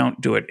 but they don't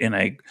do it in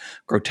a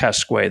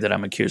grotesque way that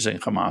I'm accusing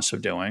Hamas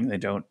of doing. They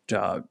don't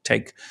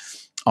take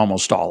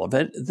almost all of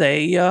it.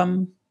 They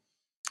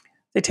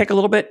take a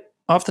little bit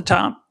off the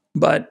top,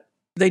 but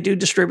they do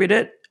distribute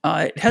it.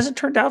 It hasn't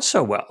turned out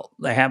so well.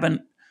 They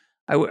haven't.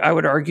 I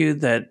would argue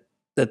that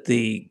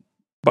the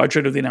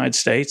budget of the United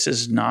States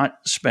is not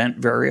spent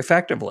very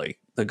effectively.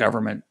 The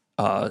government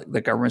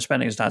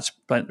spending is not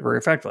spent very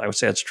effectively. I would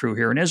say that's true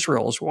here in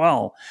Israel as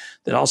well.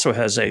 That also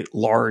has a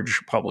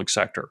large public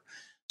sector.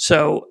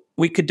 So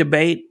we could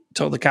debate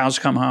till the cows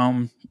come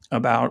home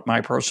about my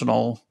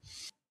personal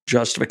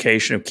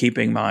justification of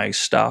keeping my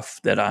stuff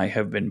that I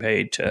have been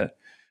paid to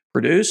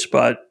produce.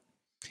 But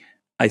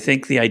I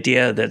think the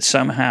idea that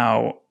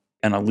somehow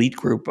an elite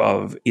group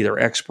of either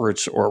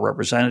experts or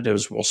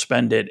representatives will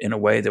spend it in a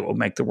way that will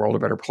make the world a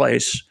better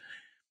place,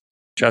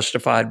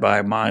 justified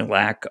by my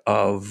lack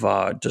of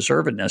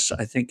deservedness,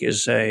 I think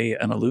is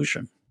an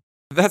illusion.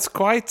 That's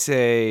quite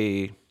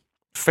a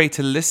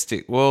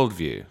fatalistic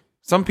worldview.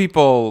 Some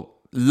people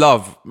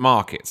love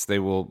markets. They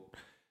will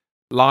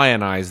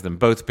lionize them,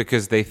 both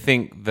because they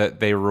think that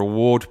they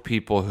reward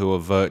people who are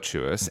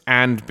virtuous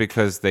and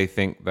because they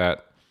think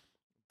that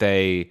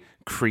they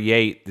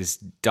create this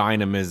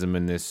dynamism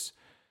and this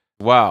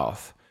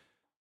wealth.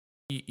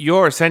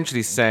 You're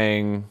essentially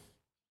saying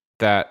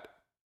that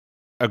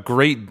a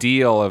great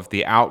deal of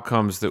the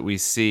outcomes that we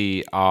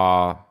see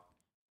are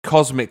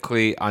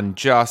cosmically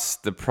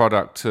unjust, the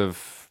product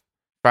of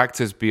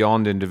factors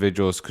beyond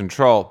individuals'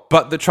 control,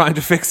 but that trying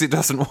to fix it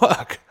doesn't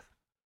work.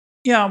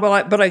 Yeah,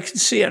 well, but I can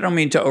see. I don't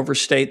mean to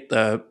overstate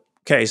the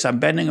case. I'm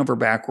bending over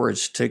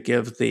backwards to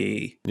give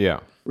the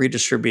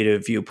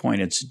redistributive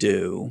viewpoint its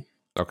due.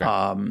 Okay.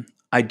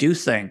 I do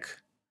think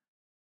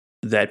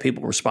that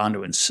people respond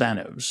to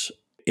incentives.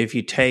 If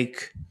you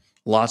take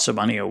lots of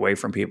money away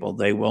from people,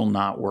 they will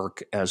not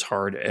work as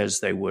hard as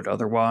they would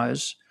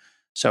otherwise.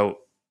 So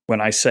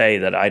when I say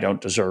that I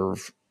don't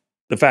deserve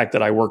the fact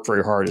that I work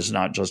very hard is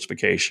not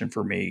justification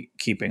for me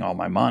keeping all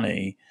my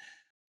money.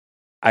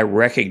 I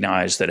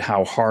recognize that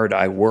how hard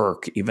I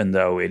work, even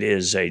though it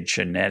is a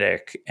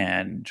genetic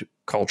and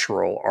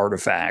cultural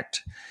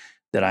artifact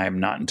that I am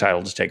not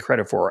entitled to take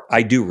credit for,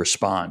 I do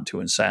respond to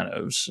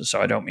incentives.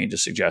 So I don't mean to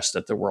suggest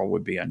that the world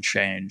would be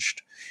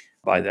unchanged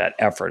by that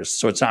effort.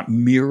 So it's not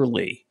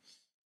merely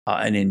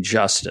an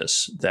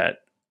injustice that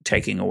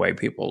taking away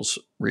people's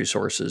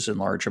resources in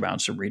large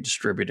amounts and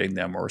redistributing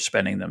them or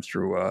spending them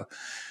through a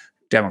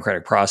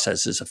democratic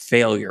process is a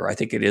failure. I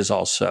think it is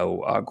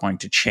also going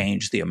to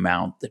change the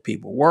amount that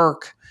people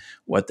work,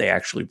 what they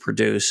actually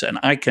produce. And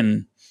I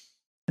think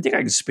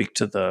I can speak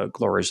to the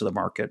glories of the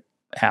market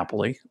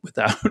happily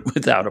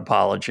without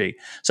apology.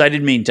 So I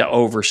didn't mean to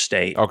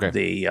overstate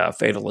the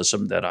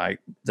fatalism that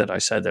I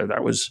said there.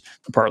 That was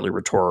partly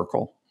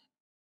rhetorical.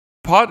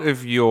 Part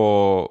of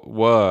your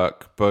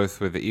work, both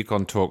with the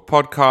Econ Talk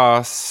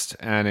podcast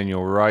and in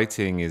your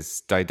writing,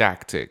 is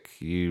didactic.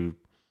 You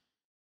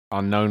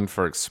are known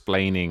for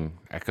explaining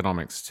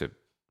economics to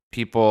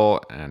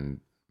people and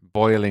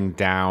boiling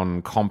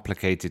down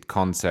complicated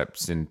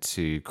concepts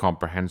into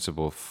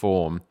comprehensible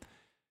form.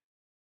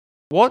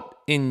 What,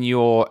 in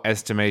your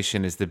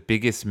estimation, is the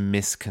biggest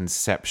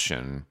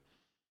misconception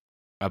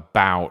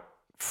about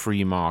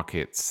free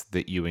markets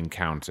that you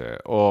encounter?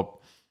 Or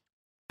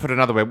put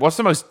another way, what's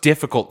the most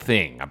difficult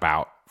thing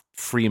about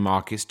free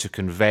markets to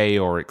convey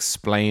or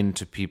explain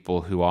to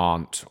people who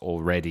aren't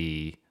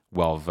already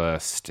well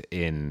versed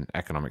in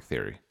economic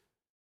theory?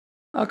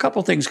 A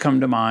couple things come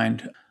to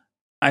mind.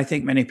 I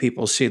think many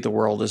people see the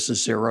world as a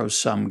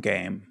zero-sum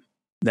game,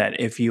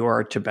 that if you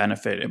are to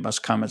benefit, it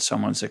must come at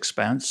someone's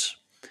expense.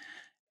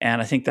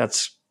 And I think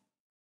that's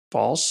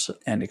false,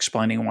 and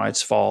explaining why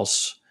it's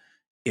false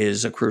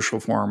is a crucial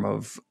form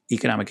of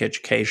economic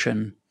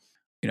education.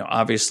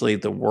 Obviously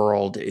the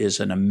world is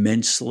an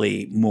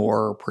immensely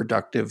more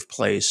productive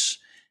place,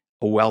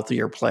 a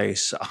wealthier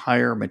place, a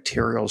higher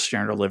material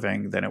standard of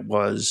living than it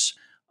was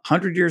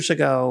 100 years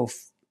ago,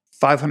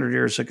 500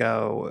 years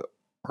ago,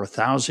 or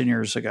 1,000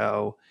 years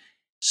ago.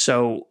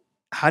 So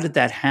how did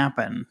that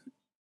happen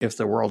if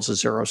the world's a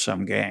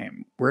zero-sum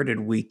game? Where did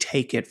we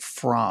take it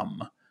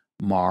from?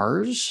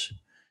 Mars?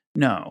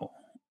 No.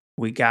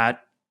 We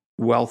got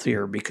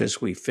wealthier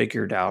because we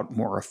figured out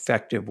more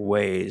effective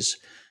ways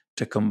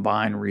to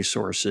combine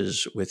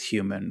resources with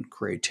human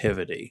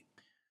creativity.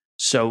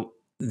 So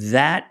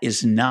that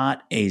is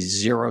not a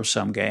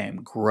zero-sum game.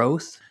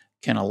 Growth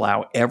can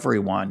allow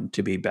everyone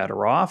to be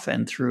better off,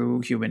 and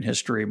through human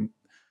history,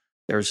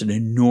 there's an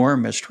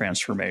enormous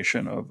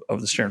transformation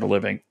of the standard of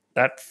living.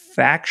 That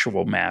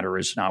factual matter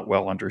is not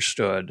well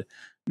understood,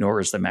 nor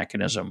is the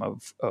mechanism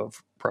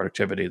of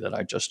productivity that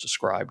I just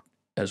described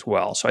as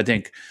well. So I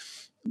think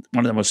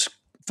one of the most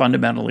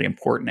fundamentally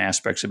important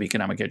aspects of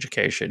economic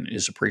education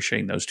is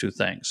appreciating those two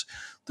things.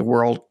 The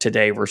world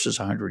today versus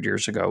 100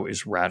 years ago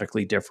is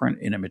radically different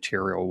in a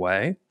material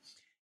way.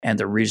 And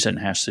the reason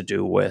has to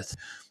do with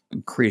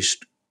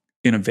increased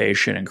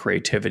innovation and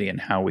creativity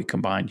and how we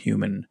combine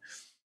human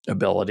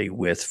ability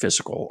with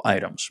physical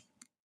items.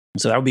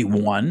 So that would be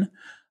one.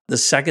 The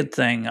second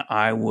thing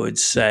I would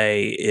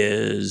say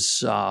is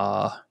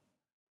the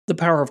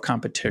power of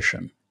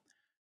competition.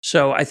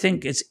 So I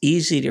think it's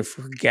easy to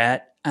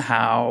forget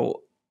how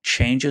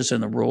changes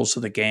in the rules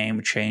of the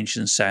game change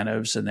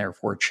incentives and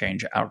therefore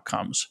change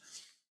outcomes.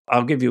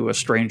 I'll give you a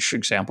strange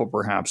example,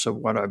 perhaps, of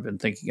what I've been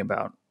thinking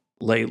about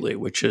lately,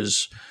 which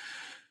is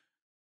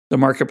the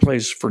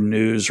marketplace for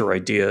news or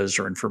ideas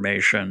or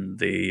information,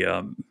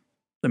 the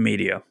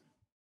media.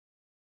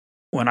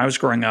 When I was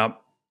growing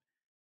up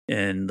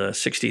in the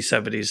 60s,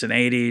 70s, and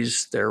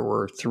 80s, there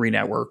were three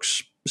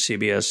networks: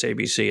 CBS,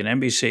 ABC,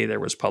 and NBC. There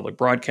was public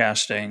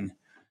broadcasting.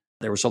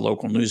 There was a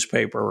local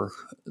newspaper.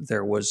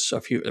 There were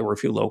a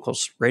few local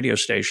radio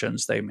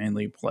stations. They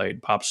mainly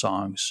played pop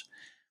songs,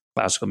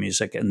 classical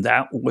music, and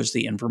that was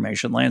the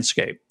information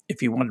landscape.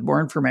 If you wanted more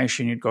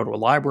information, you'd go to a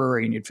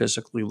library and you'd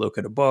physically look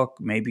at a book.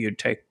 Maybe you'd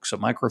take some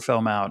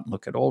microfilm out and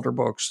look at older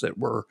books that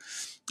were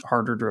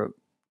harder to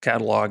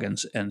catalog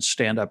and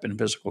stand up in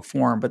physical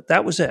form, but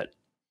that was it.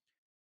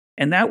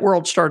 And that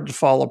world started to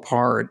fall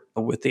apart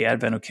with the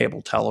advent of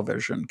cable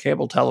television.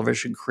 Cable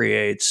television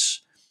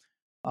creates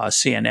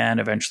CNN,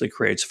 eventually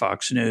creates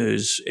Fox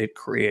News, it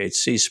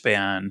creates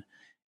C-SPAN,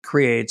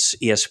 creates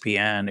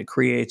ESPN, it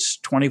creates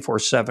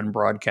 24/7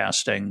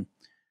 broadcasting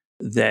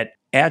that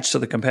adds to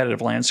the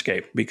competitive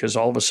landscape because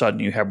all of a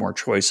sudden you have more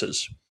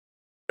choices.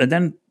 And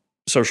then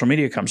social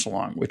media comes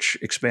along, which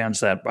expands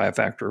that by a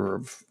factor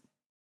of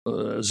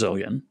a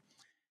zillion.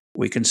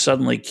 We can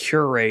suddenly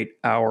curate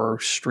our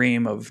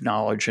stream of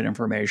knowledge and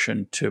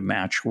information to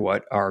match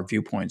what our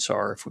viewpoints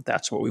are, if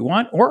that's what we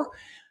want. Or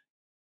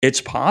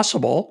it's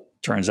possible,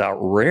 turns out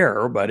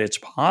rare, but it's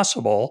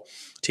possible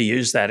to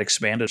use that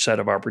expanded set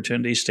of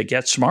opportunities to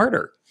get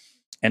smarter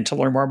and to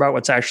learn more about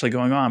what's actually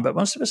going on. But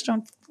most of us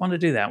don't want to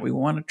do that. We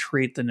want to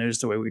treat the news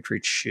the way we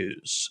treat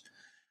shoes.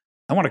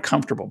 I want a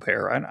comfortable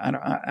pair.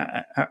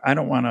 I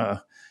don't want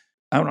to.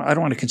 I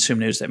don't want to consume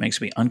news that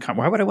makes me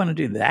uncomfortable. Why would I want to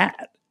do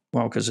that?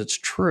 Well, because it's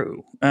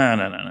true.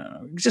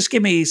 No. Just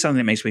give me something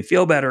that makes me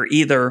feel better,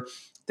 either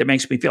that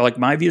makes me feel like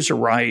my views are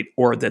right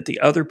or that the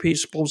other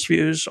people's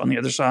views on the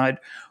other side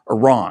are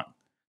wrong.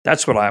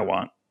 That's what I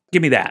want.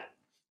 Give me that.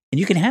 And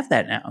you can have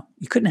that now.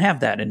 You couldn't have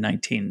that in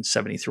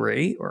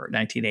 1973 or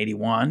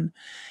 1981,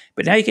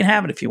 but now you can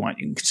have it if you want.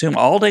 You can consume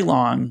all day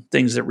long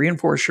things that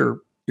reinforce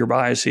your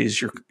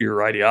biases,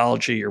 your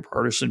ideology, your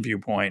partisan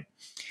viewpoint.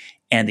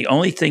 And the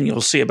only thing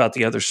you'll see about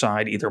the other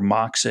side either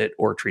mocks it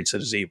or treats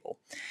it as evil.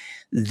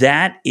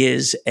 That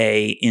is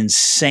a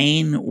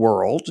insane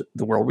world,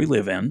 the world we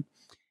live in.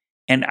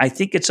 And I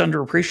think it's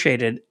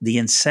underappreciated. The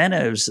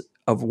incentives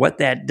of what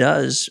that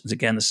does,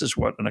 again, this is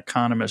what an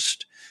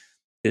economist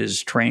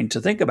is trained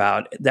to think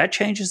about. That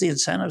changes the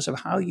incentives of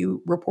how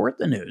you report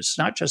the news. It's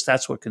not just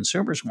that's what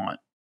consumers want.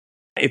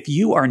 If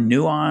you are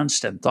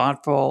nuanced and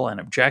thoughtful and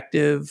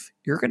objective,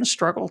 you're going to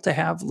struggle to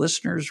have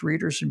listeners,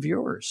 readers, and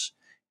viewers.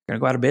 You're going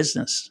to go out of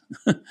business.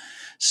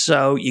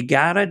 So you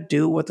got to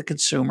do what the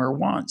consumer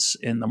wants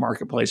in the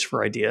marketplace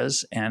for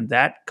ideas. And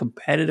that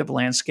competitive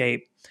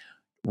landscape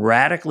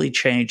radically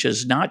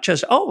changes, not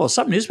just,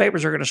 some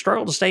newspapers are going to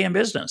struggle to stay in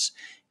business.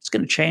 It's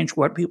going to change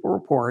what people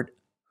report,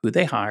 who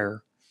they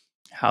hire,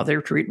 how they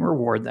treat and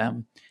reward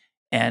them.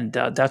 And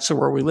that's the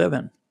world we live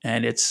in.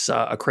 And it's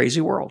a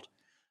crazy world.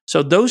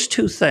 So those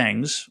two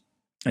things,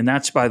 and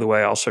that's, by the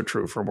way, also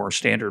true for more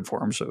standard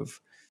forms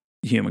of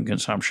human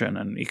consumption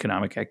and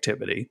economic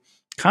activity,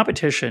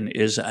 competition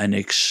is an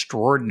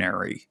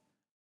extraordinary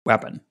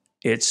weapon.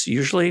 It's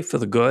usually for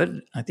the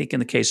good. I think in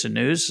the case of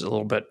news, it's a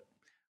little bit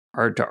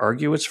hard to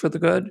argue it's for the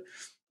good.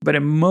 But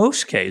in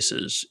most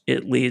cases,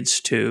 it leads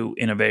to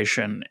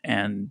innovation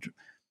and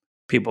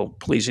people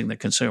pleasing the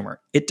consumer.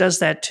 It does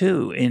that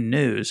too in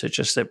news. It's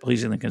just that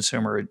pleasing the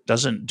consumer, it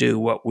doesn't do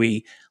what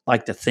we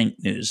like to think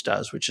news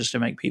does, which is to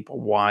make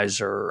people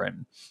wiser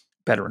and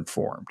better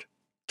informed.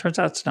 Turns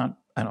out it's not,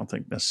 I don't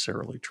think,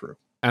 necessarily true.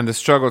 And the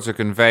struggle to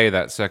convey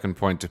that second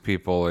point to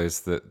people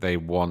is that they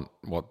want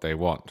what they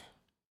want.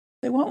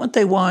 They want what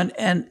they want.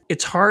 And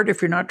it's hard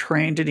if you're not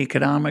trained in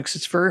economics.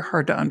 It's very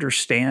hard to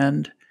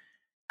understand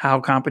how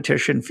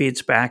competition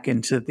feeds back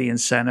into the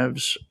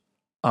incentives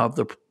of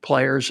the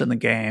players in the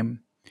game,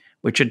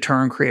 which in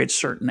turn creates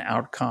certain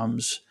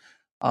outcomes.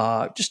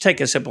 Just take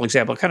a simple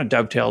example. It kind of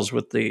dovetails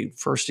with the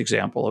first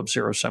example of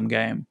zero-sum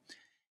game.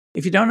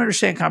 If you don't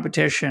understand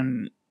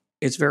competition,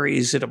 it's very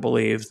easy to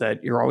believe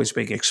that you're always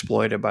being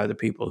exploited by the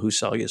people who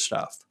sell you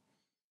stuff.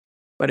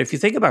 But if you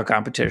think about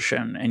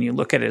competition and you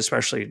look at it,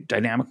 especially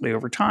dynamically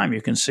over time,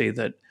 you can see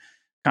that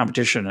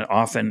competition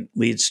often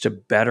leads to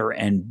better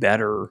and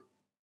better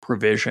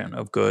provision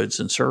of goods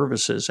and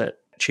services at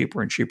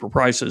cheaper and cheaper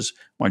prices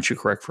once you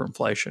correct for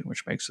inflation,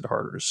 which makes it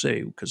harder to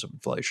see because of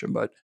inflation.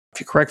 But if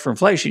you correct for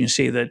inflation, you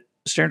see that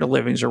standard of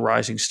livings are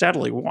rising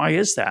steadily. Why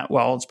is that?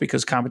 Well, it's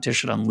because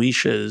competition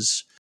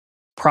unleashes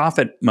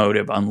profit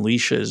motive,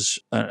 unleashes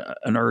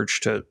an urge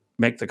to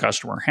make the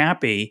customer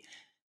happy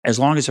as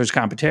long as there's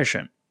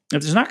competition.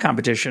 If there's not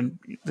competition,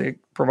 the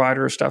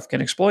provider of stuff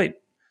can exploit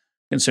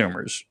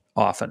consumers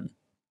often.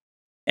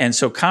 And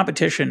so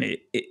competition,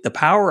 the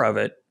power of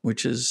it,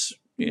 which is,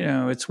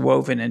 it's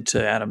woven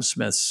into Adam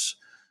Smith's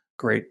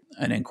great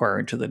An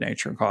Inquiry into the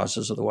Nature and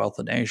Causes of the Wealth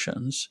of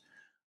Nations,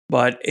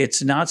 but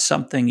it's not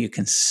something you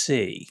can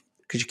see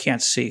because you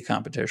can't see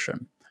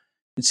competition.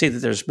 You can see that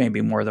there's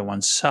maybe more than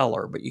one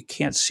seller, but you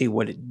can't see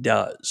what it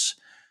does.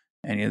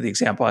 And the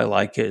example I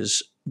like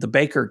is the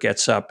baker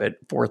gets up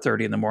at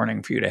 4:30 in the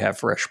morning for you to have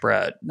fresh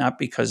bread, not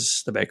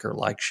because the baker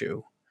likes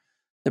you.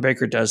 The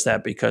baker does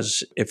that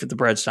because if the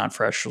bread's not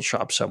fresh, she'll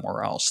shop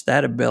somewhere else.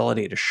 That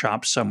ability to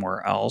shop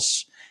somewhere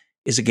else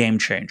is a game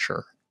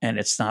changer, and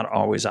it's not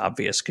always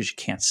obvious because you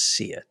can't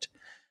see it.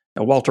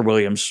 Now, Walter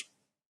Williams,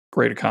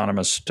 great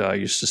economist,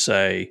 used to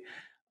say,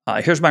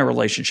 here's my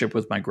relationship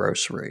with my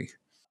grocery.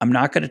 I'm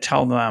not going to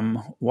tell them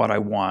what I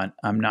want.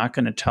 I'm not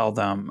going to tell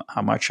them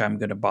how much I'm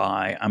going to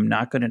buy. I'm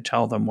not going to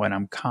tell them when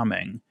I'm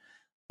coming.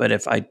 But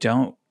if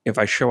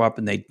I show up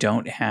and they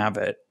don't have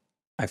it,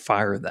 I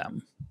fire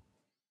them.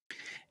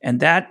 And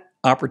that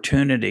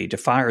opportunity to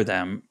fire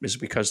them is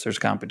because there's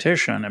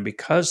competition. And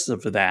because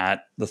of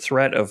that, the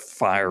threat of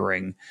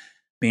firing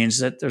means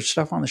that there's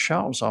stuff on the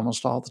shelves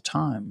almost all the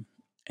time.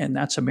 And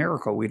that's a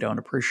miracle we don't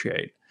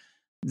appreciate.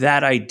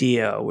 That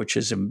idea, which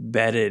is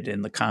embedded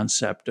in the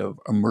concept of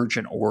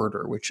emergent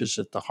order, which is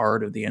at the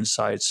heart of the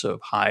insights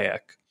of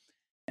Hayek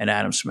and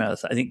Adam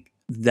Smith, I think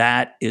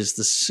that is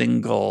the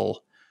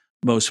single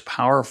most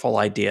powerful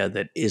idea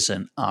that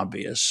isn't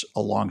obvious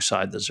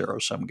alongside the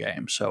zero-sum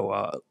game. So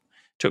it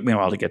took me a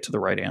while to get to the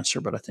right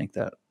answer, but I think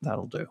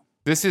that'll do.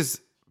 This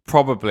is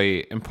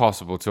probably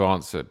impossible to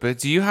answer, but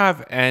do you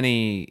have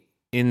any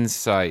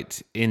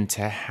insight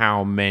into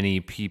how many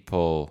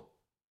people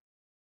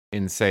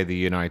in, say, the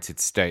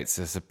United States,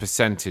 as a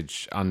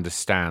percentage,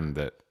 understand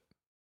that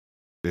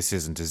this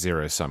isn't a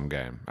zero-sum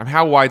game? I mean,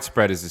 how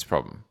widespread is this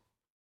problem?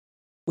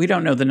 We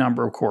don't know the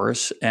number, of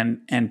course,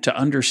 and to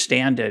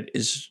understand it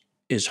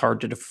is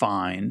hard to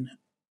define.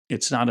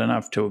 It's not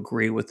enough to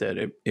agree with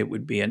it. It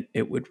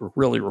would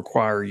really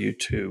require you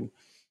to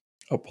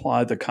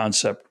apply the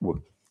concept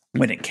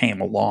when it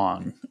came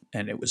along,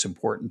 and it was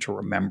important to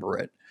remember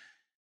it.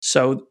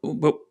 So,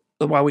 but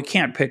while we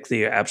can't pick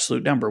the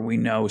absolute number, we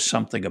know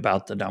something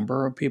about the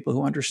number of people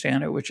who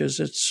understand it, which is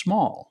it's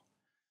small.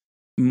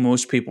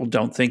 Most people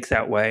don't think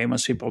that way.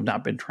 Most people have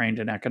not been trained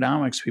in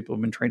economics. People who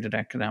have been trained in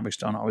economics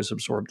don't always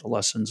absorb the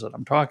lessons that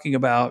I'm talking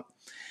about.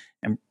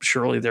 And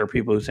surely there are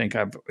people who think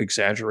I've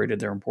exaggerated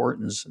their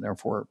importance, and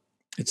therefore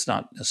it's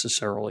not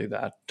necessarily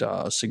that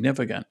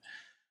significant.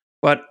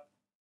 But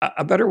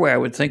a better way I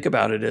would think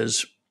about it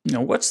is,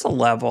 what's the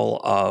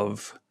level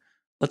of,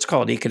 let's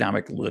call it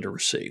economic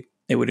literacy?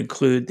 It would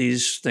include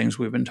these things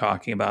we've been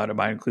talking about. It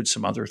might include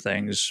some other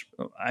things.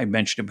 I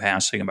mentioned in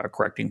passing about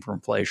correcting for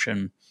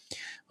inflation.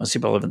 Most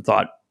people haven't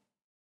thought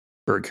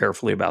very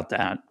carefully about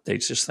that. They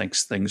just think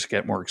things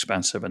get more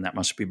expensive and that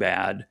must be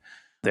bad.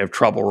 They have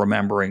trouble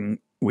remembering,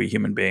 we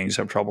human beings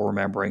have trouble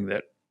remembering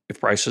that if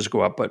prices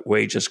go up but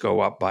wages go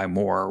up by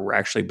more, we're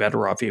actually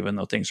better off even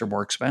though things are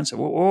more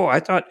expensive. Oh, I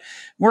thought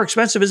more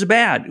expensive is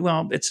bad.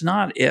 Well, it's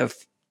not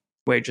if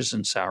wages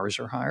and salaries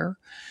are higher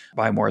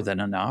by more than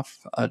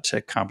enough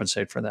to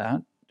compensate for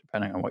that,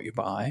 depending on what you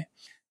buy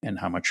and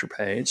how much you're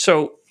paid.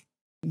 So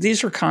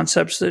these are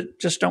concepts that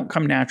just don't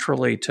come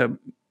naturally to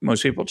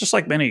most people, just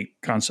like many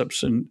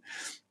concepts in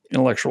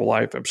intellectual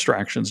life.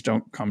 Abstractions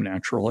don't come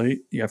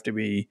naturally. You have to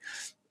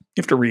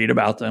read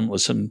about them,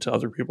 listen to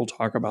other people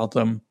talk about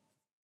them.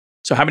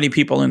 So how many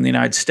people in the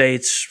United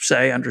States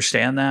say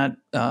understand that?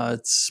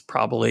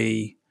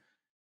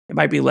 It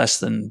might be less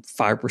than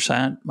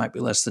 5%, might be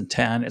less than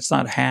 10. It's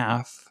not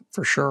half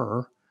for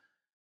sure.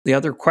 The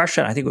other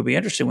question I think would be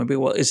interesting would be,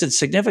 well, is it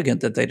significant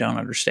that they don't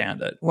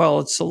understand it? Well,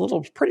 it's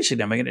pretty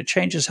significant. It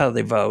changes how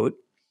they vote.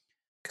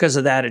 Because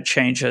of that, it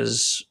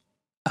changes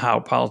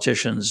how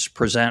politicians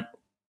present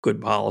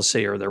good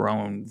policy or their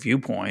own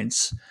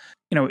viewpoints.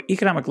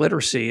 Economic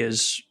literacy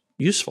is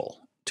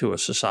useful to a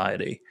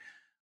society.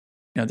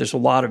 There's a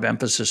lot of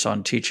emphasis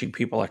on teaching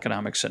people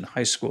economics in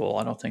high school.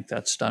 I don't think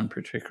that's done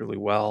particularly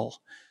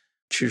well.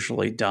 It's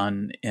usually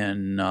done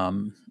in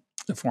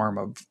the form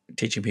of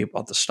teaching people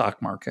about the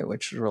stock market,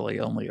 which is really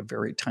only a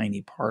very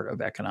tiny part of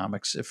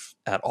economics, if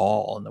at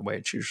all, in the way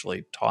it's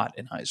usually taught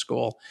in high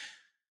school.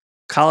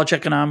 College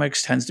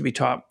economics tends to be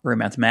taught very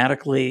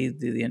mathematically.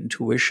 The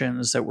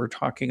intuitions that we're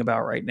talking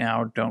about right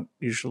now don't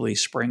usually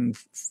spring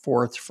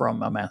forth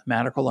from a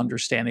mathematical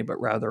understanding, but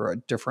rather a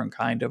different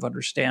kind of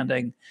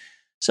understanding.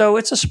 So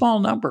it's a small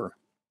number.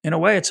 In a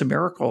way, it's a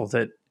miracle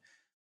that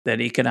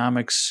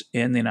economics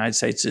in the United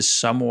States is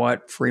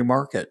somewhat free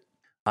market.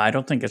 I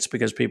don't think it's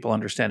because people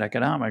understand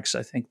economics.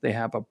 I think they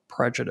have a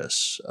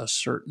prejudice, a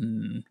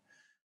certain,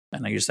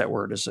 and I use that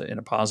word in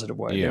a positive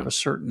way, They have a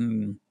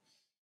certain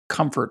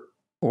comfort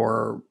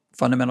or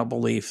fundamental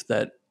belief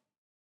that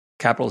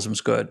capitalism is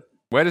good.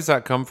 Where does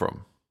that come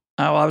from?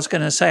 Oh, I was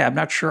going to say, I'm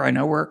not sure I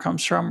know where it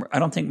comes from. I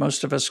don't think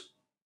most of us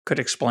could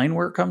explain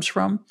where it comes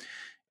from.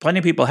 Plenty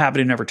of people have it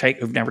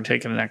who've never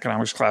taken an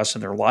economics class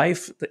in their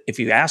life. If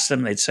you ask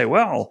them, they'd say,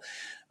 well,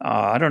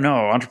 I don't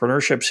know,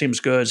 entrepreneurship seems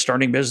good,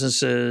 starting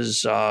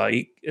businesses,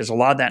 there's a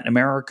lot of that in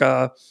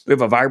America. We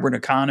have a vibrant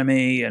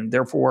economy, and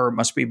therefore it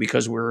must be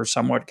because we're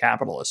somewhat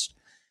capitalist.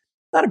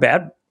 Not a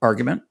bad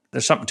argument.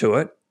 There's something to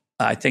it.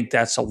 I think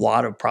that's a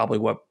lot of probably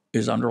what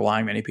is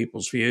underlying many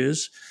people's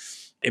views.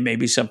 It may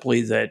be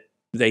simply that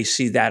they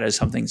see that as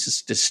something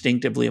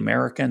distinctively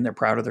American. They're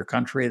proud of their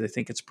country. They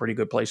think it's a pretty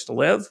good place to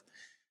live.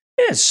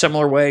 In a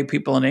similar way,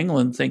 people in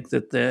England think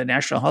that the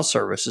National Health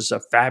Service is a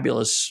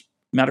fabulous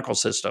medical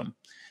system.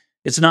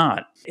 It's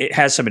not. It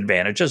has some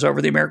advantages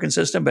over the American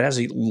system, but it has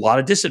a lot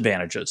of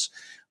disadvantages.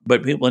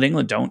 But people in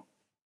England don't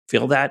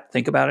feel that,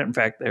 think about it. In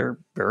fact, they're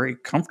very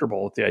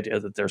comfortable with the idea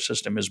that their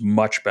system is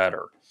much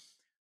better.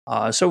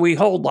 So we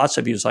hold lots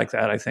of views like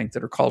that, I think,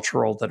 that are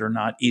cultural, that are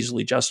not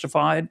easily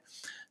justified.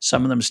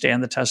 Some of them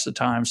stand the test of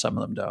time, some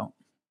of them don't.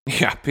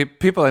 Yeah,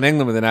 people in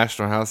England with the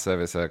National Health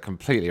Service are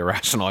completely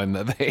irrational in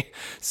that they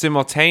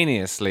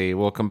simultaneously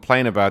will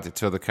complain about it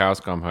till the cows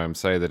come home,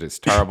 say that it's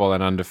terrible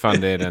and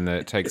underfunded and that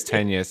it takes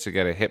 10 years to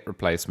get a hip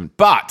replacement.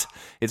 But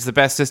it's the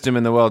best system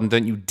in the world and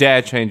don't you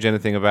dare change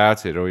anything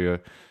about it or you're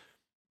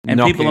And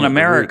people in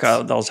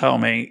America, they'll tell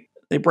me,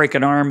 they break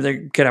an arm,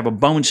 they could have a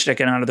bone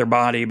sticking out of their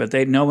body, but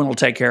no one will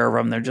take care of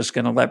them. They're just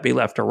going to be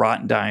left to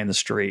rot and die in the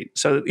street.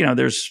 So,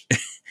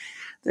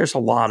 there's a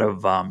lot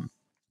of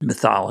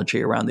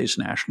mythology around these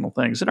national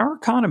things. And our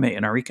economy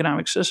and our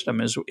economic system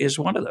is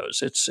one of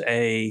those.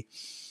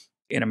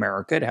 In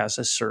America, it has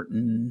a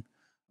certain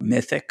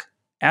mythic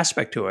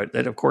aspect to it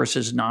that, of course,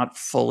 is not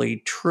fully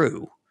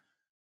true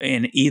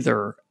in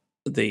either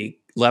the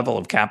level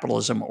of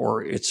capitalism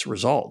or its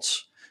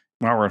results.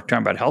 While we're talking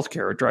about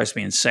healthcare, it drives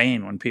me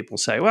insane when people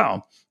say,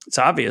 well, it's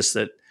obvious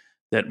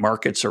that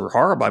markets are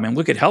horrible. I mean,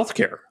 look at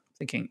healthcare.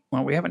 Thinking,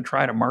 well, we haven't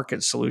tried a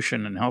market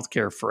solution in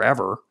healthcare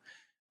forever.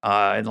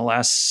 In the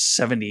last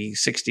 60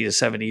 to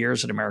 70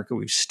 years in America,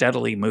 we've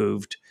steadily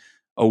moved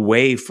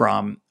away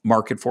from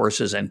market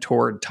forces and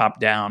toward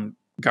top-down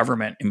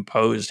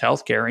government-imposed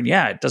healthcare. And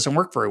yeah, it doesn't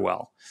work very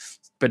well.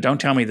 But don't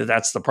tell me that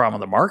that's the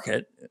problem of the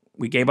market.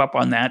 We gave up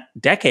on that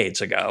decades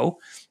ago.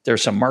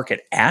 There's some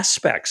market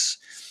aspects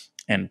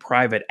and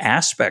private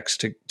aspects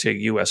to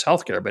U.S.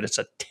 healthcare, but it's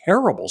a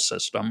terrible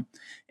system,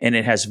 and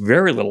it has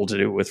very little to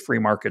do with free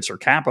markets or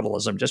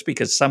capitalism. Just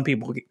because some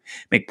people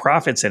make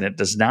profits in it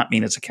does not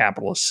mean it's a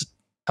capitalist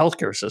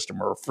healthcare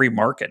system or a free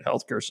market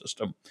healthcare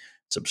system.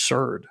 It's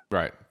absurd.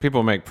 Right.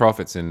 People make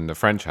profits in the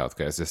French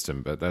healthcare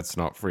system, but that's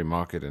not free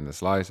market in the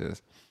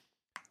slightest.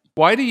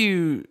 Why do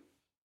you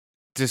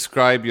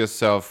describe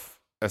yourself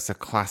as a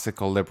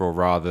classical liberal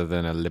rather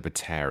than a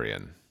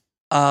libertarian?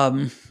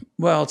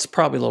 Well, it's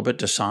probably a little bit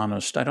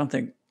dishonest. I don't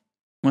think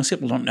most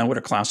people don't know what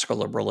a classical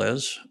liberal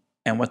is,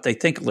 and what they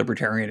think a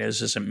libertarian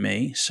is isn't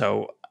me.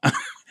 So I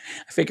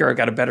figure I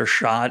got a better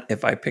shot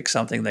if I pick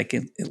something they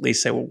can at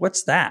least say, well,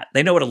 what's that?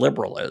 They know what a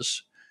liberal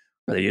is,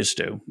 or they used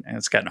to, and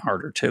it's gotten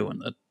harder too in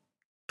the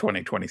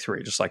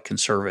 2023. Just like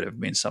conservative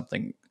means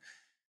something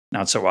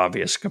not so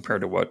obvious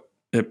compared to what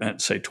it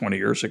meant, say, 20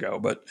 years ago.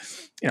 But,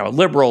 a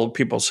liberal,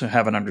 people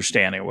have an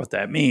understanding of what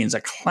that means. A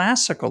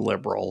classical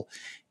liberal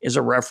is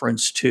a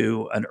reference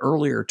to an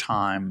earlier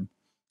time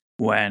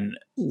when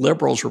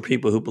liberals were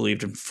people who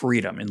believed in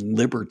freedom and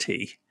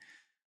liberty.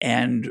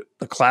 And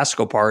the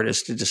classical part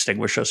is to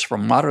distinguish us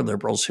from modern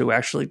liberals who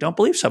actually don't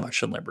believe so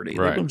much in liberty.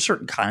 Right. They believe in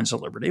certain kinds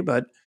of liberty,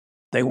 but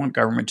they want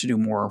government to do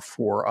more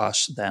for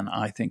us than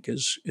I think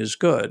is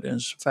good,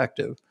 is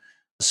effective.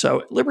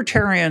 So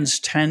libertarians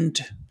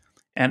tend,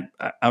 and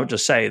I would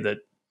just say that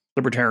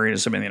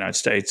libertarianism in the United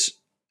States,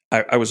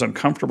 I was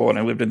uncomfortable when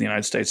I lived in the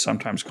United States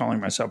sometimes calling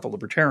myself a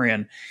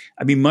libertarian.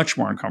 I'd be much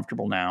more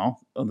uncomfortable now.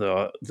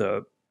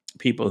 The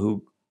people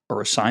who are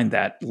assigned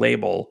that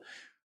label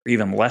are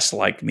even less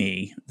like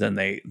me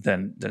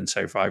than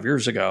say 5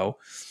 years ago.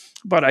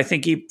 But I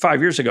think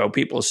 5 years ago,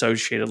 people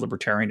associated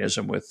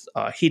libertarianism with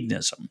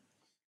hedonism.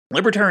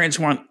 Libertarians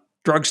want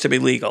drugs to be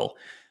legal.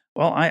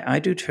 Well, I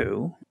do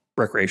too.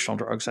 Recreational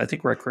drugs. I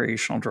think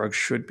recreational drugs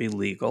should be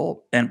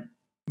legal,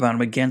 but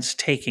I'm against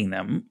taking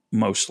them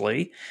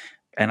mostly.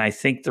 And I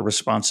think the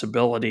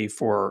responsibility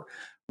for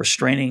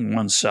restraining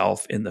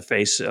oneself in the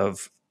face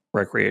of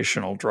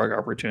recreational drug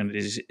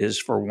opportunities is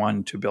for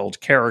one to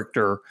build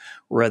character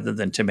rather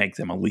than to make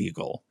them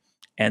illegal.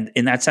 And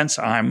in that sense,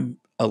 I'm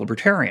a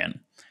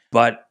libertarian.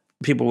 But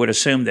people would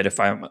assume that if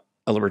I'm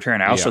a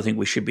libertarian, I also think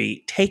we should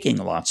be taking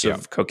lots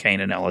of cocaine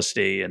and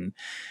LSD and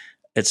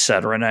et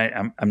cetera.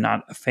 And I'm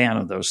not a fan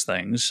of those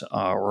things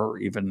or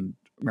even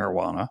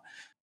marijuana.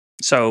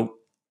 So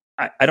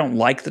I don't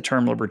like the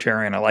term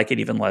libertarian. I like it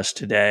even less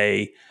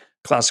today.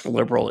 Classical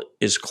liberal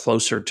is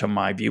closer to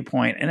my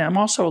viewpoint. And I'm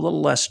also a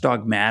little less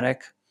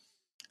dogmatic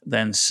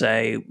than,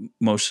 say,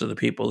 most of the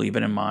people,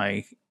 even in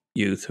my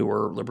youth, who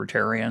were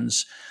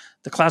libertarians.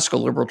 The classical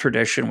liberal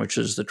tradition, which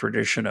is the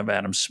tradition of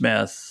Adam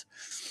Smith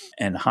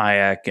and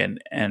Hayek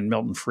and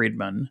Milton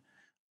Friedman,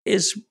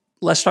 is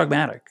less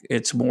dogmatic.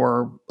 It's a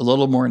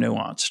little more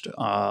nuanced,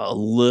 a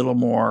little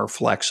more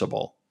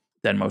flexible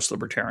than most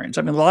libertarians.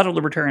 I mean, a lot of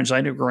libertarians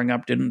I knew growing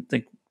up didn't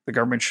think the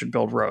government should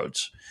build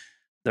roads.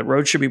 That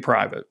roads should be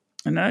private.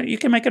 And you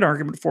can make an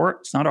argument for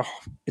it.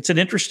 It's an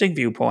interesting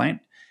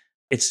viewpoint.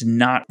 It's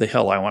not the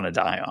hill I want to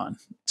die on.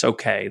 It's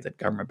okay that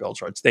government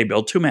builds roads. They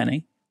build too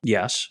many,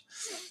 yes.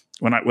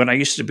 When I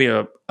used to be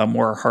a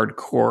more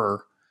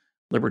hardcore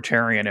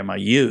libertarian in my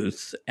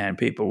youth, and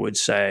people would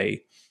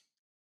say,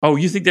 oh,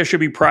 you think there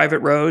should be private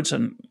roads?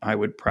 And I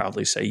would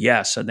proudly say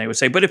yes. And they would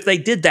say, but if they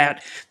did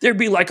that, there'd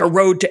be like a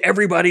road to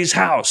everybody's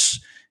house.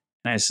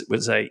 And I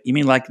would say, you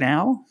mean like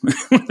now?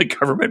 When the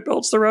government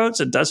builds the roads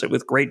and does it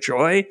with great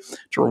joy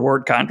to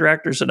reward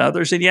contractors and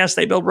others? And yes,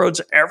 they build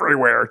roads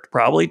everywhere,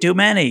 probably too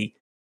many.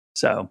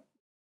 So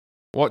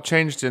what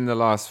changed in the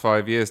last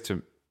 5 years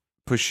to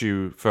push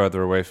you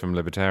further away from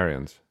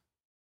libertarians?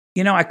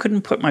 I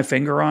couldn't put my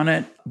finger on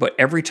it, but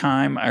every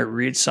time I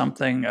read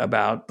something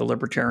about the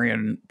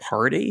Libertarian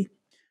Party,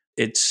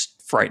 it's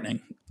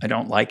frightening. I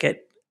don't like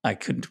it. I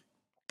couldn't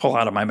pull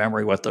out of my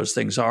memory what those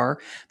things are.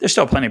 There's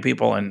still plenty of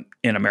people in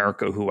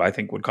America who I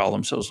think would call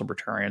themselves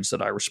libertarians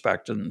that I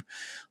respect and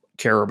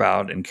care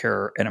about and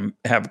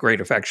have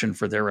great affection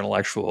for their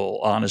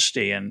intellectual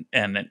honesty and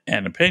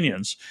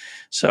opinions.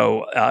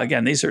 So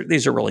again, these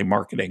are really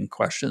marketing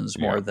questions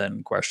more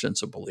than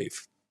questions of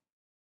belief.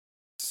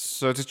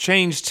 So to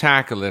change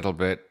tack a little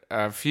bit,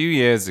 a few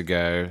years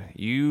ago,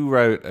 you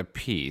wrote a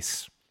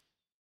piece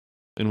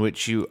in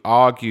which you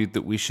argued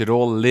that we should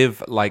all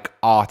live like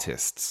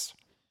artists.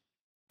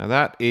 Now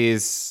that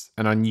is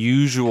an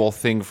unusual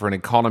thing for an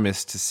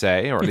economist to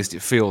say, or at least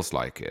it feels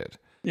like it.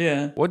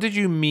 Yeah. What did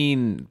you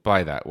mean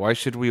by that? Why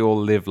should we all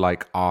live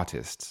like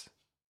artists?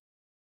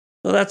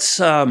 Well, that's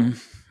an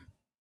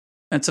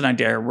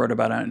idea I wrote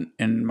about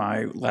in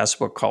my last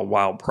book called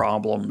Wild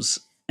Problems.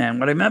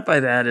 And what I meant by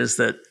that is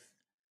that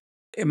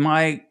in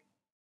my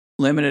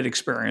limited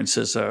experience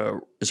as a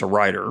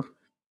writer,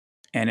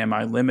 and in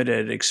my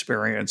limited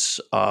experience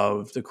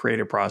of the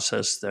creative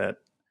process that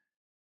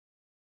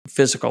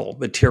physical,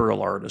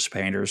 material artists,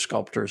 painters,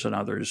 sculptors, and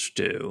others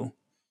do,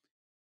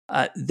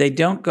 they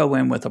don't go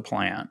in with a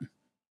plan.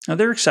 Now,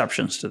 there are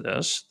exceptions to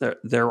this.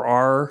 There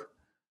are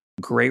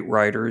great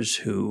writers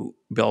who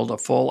build a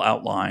full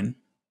outline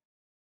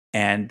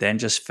and then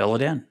just fill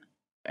it in.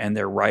 And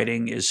their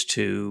writing is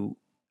to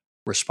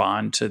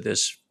respond to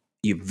this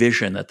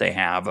vision that they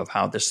have of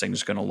how this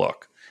thing's going to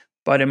look.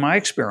 But in my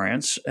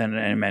experience,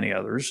 and many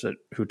others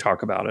who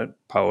talk about it,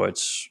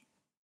 poets,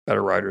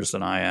 better writers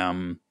than I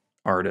am,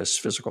 artists,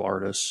 physical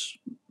artists,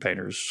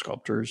 painters,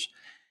 sculptors,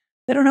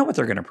 they don't know what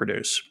they're going to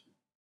produce.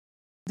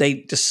 They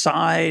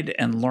decide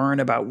and learn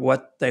about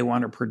what they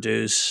want to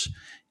produce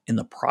in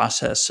the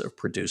process of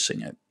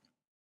producing it.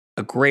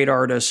 A great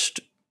artist,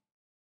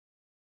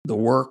 the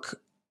work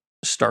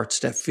starts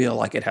to feel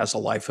like it has a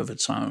life of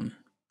its own.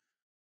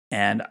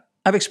 And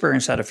I've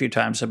experienced that a few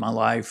times in my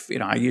life.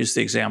 I use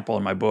the example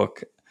in my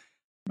book.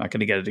 I'm not going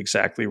to get it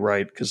exactly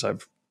right because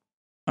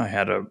I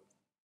had a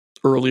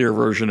earlier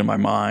version in my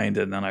mind,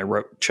 and then I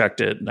checked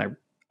it, and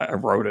I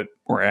wrote it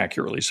more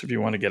accurately. So if you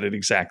want to get it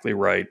exactly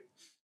right,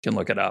 you can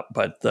look it up.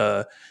 But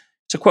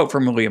it's a quote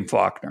from William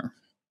Faulkner.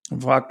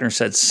 And Faulkner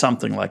said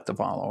something like the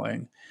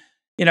following: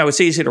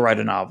 it's easy to write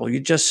a novel. You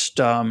just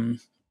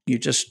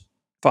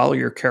follow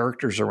your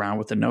characters around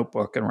with a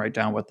notebook and write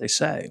down what they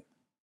say.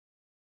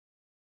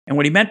 And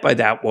what he meant by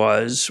that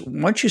was,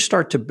 once you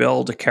start to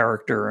build a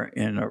character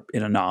in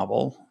a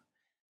novel,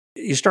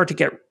 you start to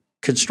get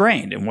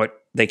constrained in what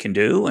they can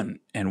do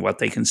and what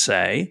they can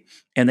say,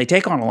 and they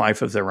take on a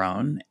life of their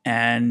own.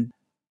 And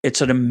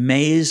it's an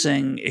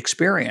amazing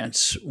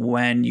experience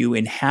when you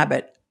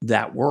inhabit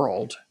that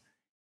world.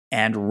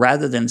 And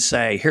rather than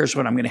say, here's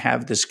what I'm going to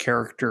have this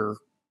character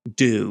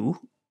do,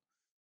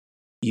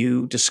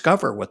 you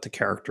discover what the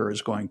character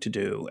is going to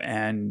do,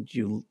 and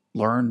you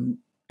learn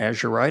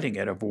as you're writing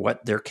it of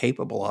what they're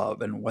capable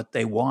of and what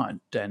they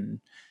want, and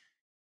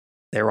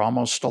they're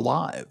almost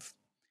alive.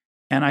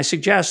 And I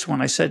suggest,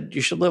 when I said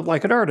you should live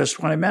like an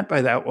artist, what I meant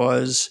by that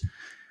was,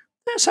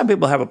 some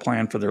people have a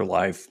plan for their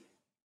life.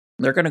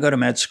 They're going to go to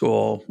med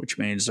school, which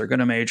means they're going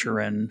to major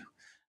in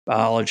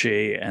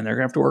biology, and they're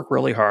going to have to work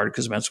really hard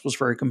because med school is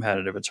very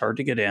competitive. It's hard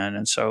to get in.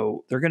 And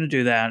so they're going to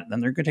do that. And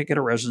then they're going to get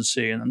a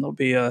residency, and then they'll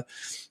be a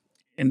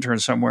intern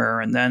somewhere,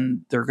 and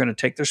then they're going to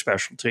take their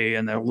specialty,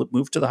 and they'll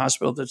move to the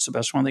hospital that's the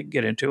best one they can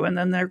get into, and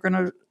then they're going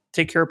to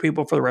take care of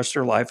people for the rest of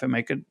their life and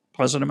make a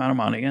pleasant amount of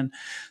money, and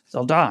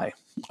they'll die.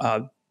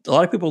 A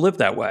lot of people live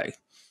that way.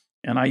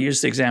 And I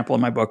use the example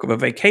in my book of a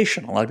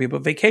vacation. A lot of people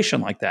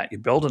vacation like that. You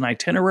build an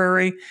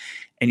itinerary,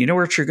 and you know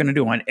what you're going to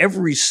do on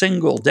every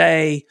single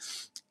day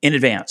in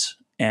advance.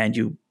 And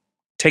you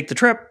take the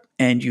trip,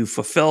 and you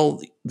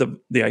fulfill the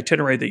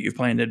itinerary that you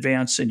planned in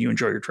advance, and you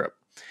enjoy your trip.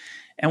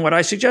 And what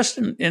I suggest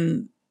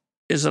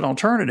is an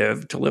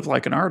alternative to live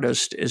like an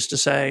artist is to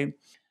say,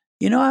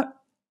 I'm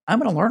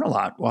going to learn a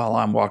lot while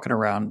I'm walking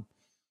around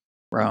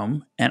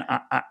Rome, and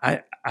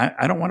I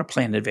don't want to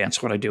plan in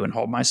advance what I do and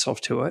hold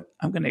myself to it.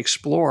 I'm going to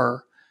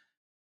explore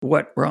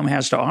what Rome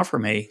has to offer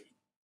me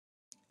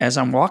as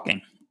I'm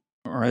walking,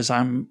 or as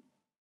I'm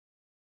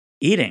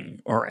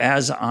eating, or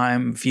as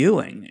I'm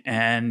viewing.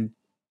 And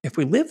if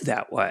we live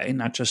that way,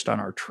 not just on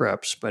our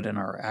trips, but in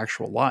our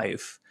actual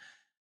life,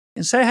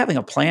 instead of having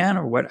a plan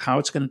or how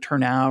it's going to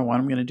turn out, what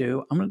I'm going to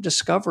do, I'm going to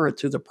discover it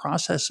through the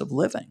process of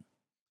living.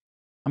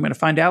 I'm going to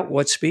find out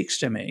what speaks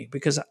to me,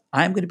 because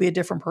I'm going to be a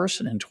different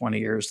person in 20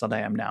 years than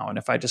I am now. And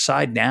if I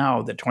decide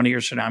now that 20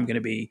 years from now I'm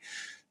going to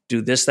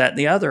do this, that, and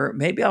the other,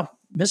 maybe I'll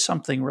miss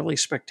something really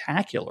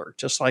spectacular.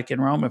 Just like in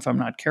Rome, if I'm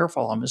not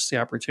careful, I'll miss the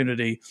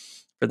opportunity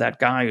for that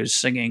guy who's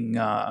singing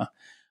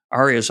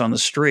arias on the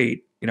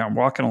street. I'm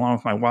walking along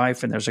with my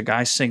wife, and there's a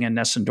guy singing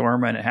Nessun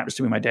Dorma, and it happens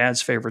to be my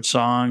dad's favorite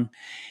song.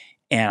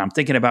 And I'm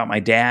thinking about my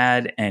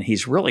dad, and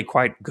he's really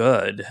quite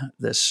good,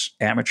 this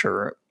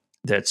amateur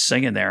that's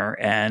singing there.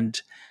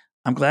 And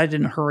I'm glad I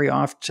didn't hurry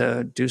off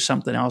to do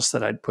something else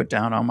that I'd put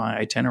down on my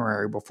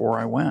itinerary before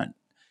I went.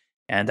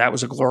 And that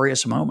was a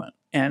glorious moment.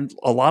 And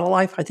a lot of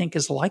life, I think,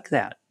 is like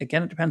that.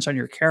 Again, it depends on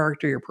your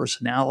character, your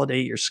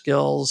personality, your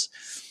skills.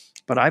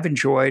 But I've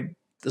enjoyed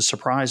the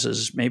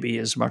surprises maybe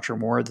as much or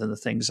more than the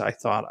things I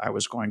thought I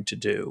was going to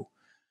do.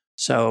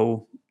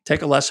 So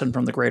take a lesson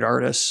from the great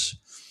artists.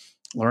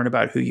 Learn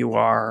about who you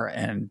are,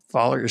 and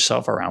follow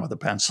yourself around with a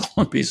pencil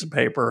and a piece of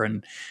paper,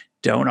 and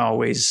don't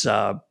always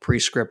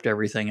prescript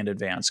everything in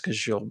advance,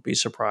 because you'll be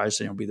surprised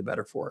and you'll be the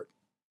better for it.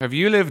 Have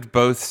you lived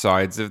both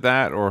sides of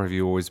that, or have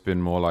you always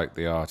been more like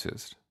the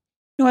artist?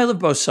 No, I lived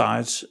both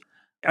sides.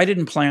 I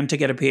didn't plan to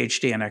get a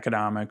PhD in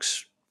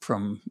economics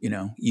from,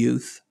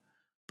 youth,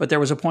 but there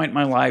was a point in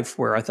my life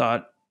where I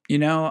thought,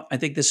 I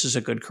think this is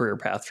a good career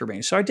path for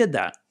me. So I did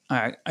that.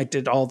 I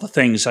did all the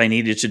things I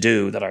needed to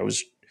do that I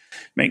was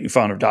making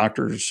fun of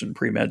doctors and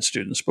pre-med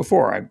students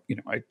before.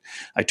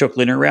 I took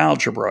linear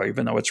algebra,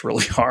 even though it's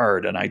really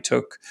hard, and I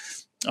took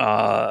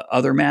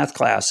other math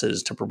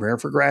classes to prepare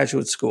for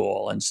graduate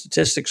school, and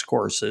statistics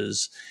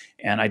courses,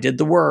 and I did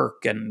the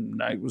work,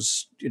 and I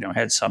was,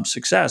 had some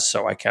success.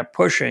 So I kept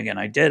pushing, and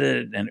I did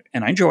it, and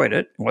I enjoyed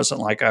it. It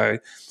wasn't like a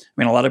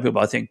lot of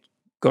people, I think,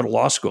 go to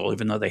law school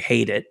even though they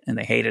hate it, and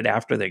they hate it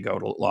after they go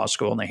to law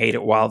school, and they hate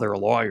it while they're a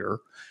lawyer,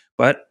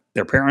 but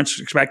their parents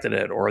expected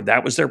it, or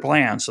that was their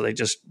plan, so they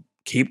just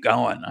keep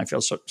going. I feel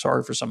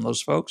sorry for some of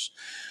those folks.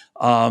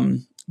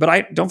 But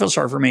I don't feel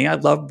sorry for me. I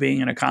love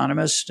being an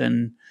economist,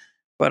 and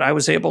But I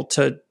was able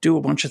to do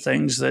a bunch of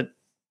things that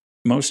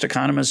most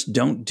economists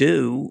don't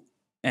do,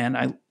 and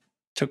I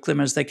took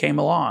them as they came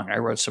along. I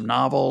wrote some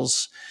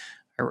novels.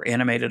 I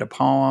animated a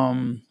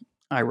poem.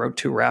 I wrote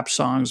 2 rap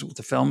songs with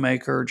the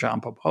filmmaker, John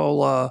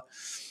Popola.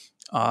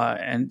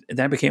 And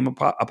then I became a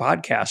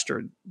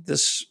podcaster.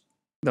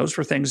 Those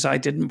were things I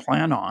didn't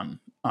plan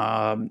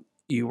on.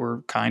 You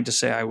were kind to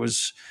say I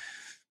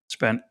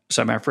spent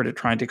some effort at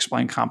trying to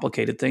explain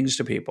complicated things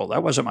to people.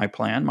 That wasn't my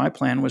plan. My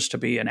plan was to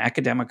be an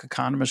academic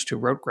economist who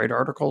wrote great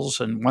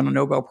articles and won a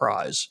Nobel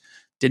Prize.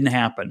 Didn't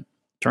happen.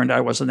 Turned out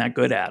I wasn't that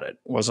good at it.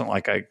 It wasn't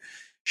like I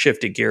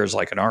shifted gears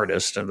like an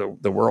artist, and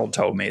the world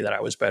told me that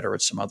I was better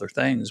at some other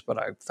things, but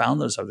I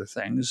found those other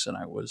things and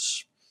I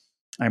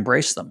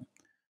embraced them.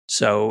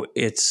 So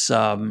it's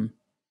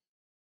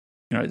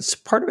it's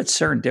part of it's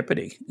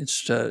serendipity.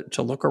 It's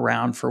to look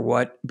around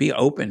for be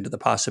open to the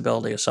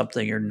possibility of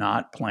something you're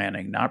not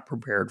planning, not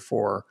prepared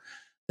for,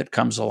 that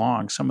comes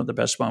along. Some of the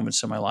best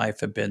moments in my life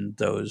have been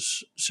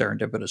those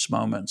serendipitous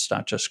moments,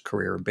 not just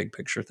career and big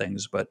picture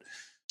things, but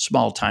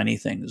small, tiny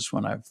things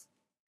when I've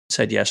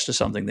said yes to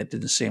something that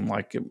didn't seem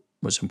like it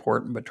was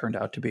important, but turned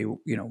out to be,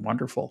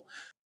 wonderful.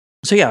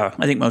 So yeah,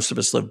 I think most of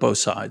us live both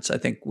sides. I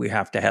think we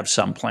have to have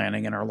some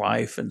planning in our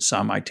life and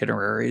some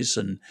itineraries.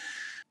 And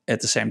at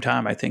the same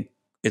time, I think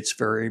it's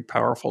very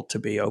powerful to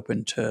be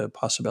open to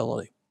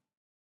possibility.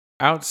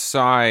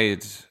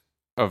 Outside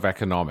of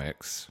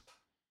economics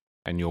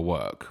and your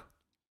work,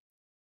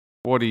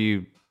 what are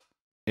you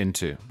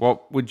into?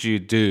 What would you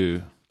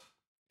do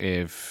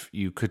if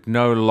you could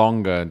no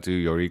longer do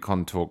your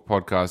Econ Talk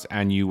podcast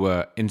and you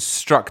were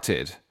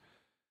instructed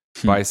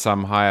by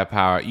some higher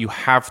power? You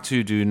have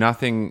to do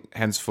nothing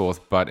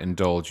henceforth but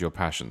indulge your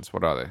passions.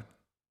 What are they?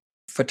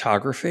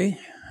 Photography.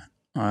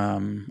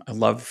 I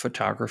love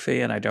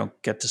photography, and I don't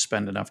get to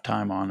spend enough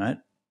time on it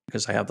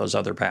because I have those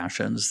other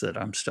passions that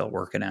I'm still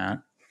working at.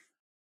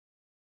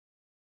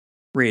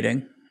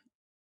 Reading.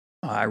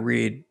 I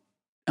read,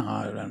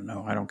 I don't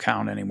know, I don't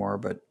count anymore,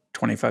 but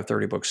 25,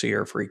 30 books a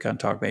year for Econ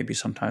Talk, maybe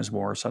sometimes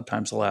more,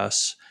 sometimes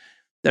less.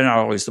 They're not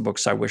always the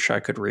books I wish I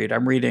could read.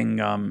 I'm reading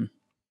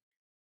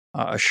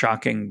a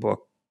shocking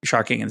book,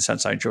 shocking in the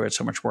sense I enjoy it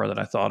so much more than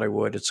I thought I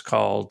would. It's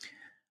called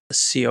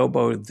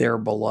Siobo There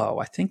Below.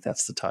 I think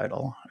that's the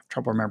title. I have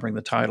trouble remembering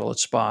the title.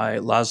 It's by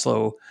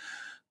Laszlo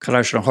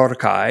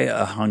Krasznahorkai,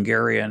 a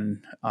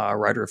Hungarian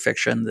writer of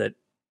fiction that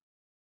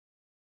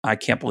I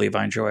can't believe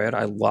I enjoy it.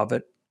 I love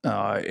it.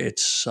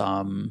 It's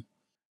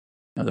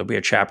there'll be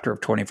a chapter of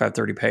 25,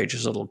 30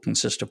 pages. It'll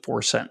consist of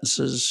 4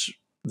 sentences.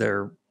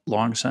 They're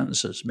long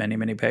sentences, many,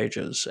 many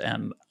pages.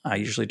 And I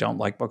usually don't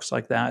like books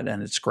like that.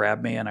 And it's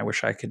grabbed me, and I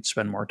wish I could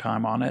spend more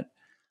time on it.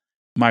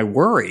 My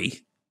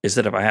worry is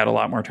that if I had a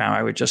lot more time,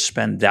 I would just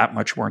spend that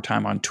much more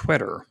time on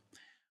Twitter,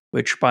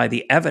 which by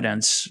the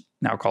evidence,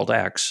 now called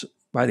X,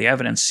 by the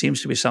evidence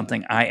seems to be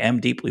something I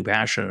am deeply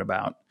passionate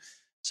about.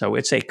 So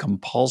it's a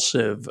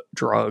compulsive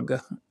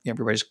drug.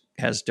 Everybody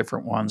has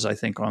different ones, I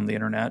think, on the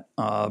internet.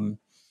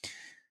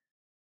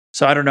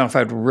 So I don't know if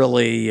I'd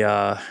really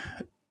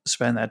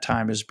spend that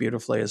time as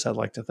beautifully as I'd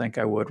like to think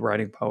I would,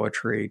 writing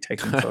poetry,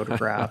 taking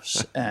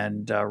photographs,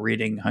 and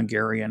reading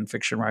Hungarian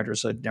fiction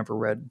writers I'd never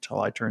read until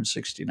I turned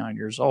 69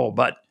 years old.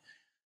 But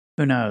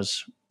who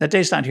knows? That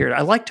day's not here.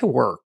 I like to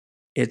work.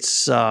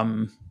 It's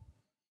not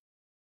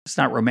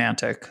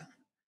romantic.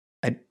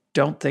 I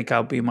don't think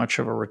I'll be much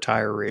of a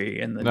retiree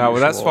in the No, well,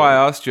 that's why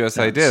I asked you as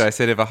sense. I did. I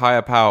said if a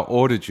higher power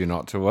ordered you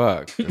not to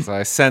work, because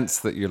I sense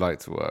that you like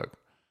to work.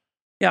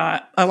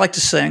 Yeah, I like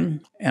to sing,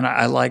 and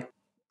I like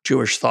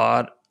Jewish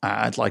thought.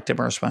 I'd like to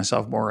immerse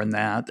myself more in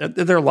that.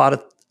 There are a lot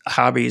of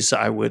hobbies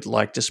I would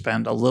like to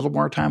spend a little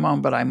more time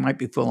on, but I might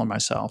be fooling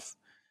myself.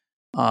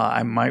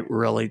 I might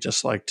really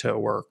just like to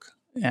work,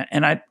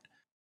 and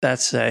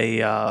that's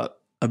a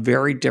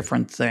very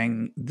different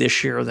thing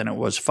this year than it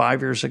was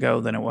 5 years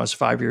ago, than it was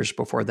 5 years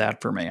before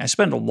that for me. I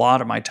spend a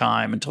lot of my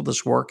time, until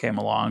this war came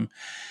along,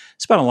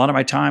 spent a lot of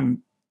my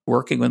time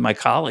working with my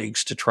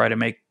colleagues to try to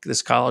make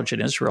this college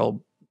in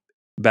Israel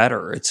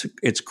better.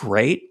 It's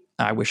great.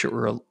 I wish it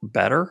were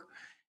better.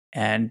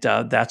 And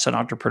that's an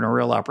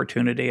entrepreneurial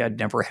opportunity I'd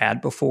never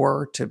had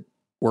before, to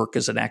work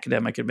as an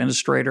academic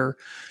administrator,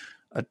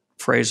 a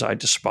phrase I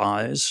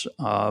despise.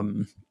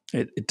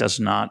 It does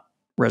not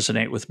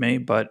resonate with me,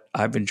 but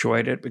I've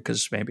enjoyed it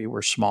because maybe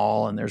we're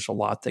small and there's a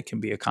lot that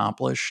can be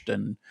accomplished,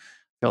 and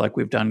I feel like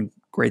we've done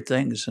great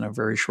things in a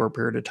very short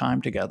period of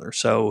time together.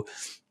 So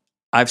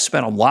I've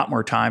spent a lot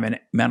more time and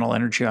mental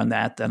energy on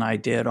that than I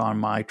did on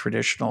my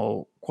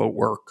traditional, quote,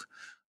 work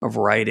of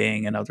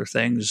writing and other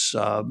things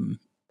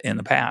in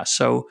the past.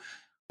 So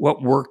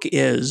what work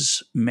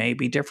is may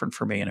be different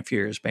for me in a few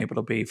years. Maybe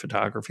it'll be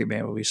photography, maybe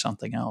it'll be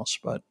something else.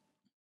 But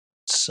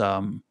it's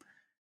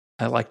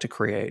I like to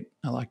create.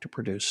 I like to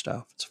produce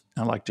stuff.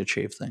 I like to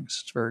achieve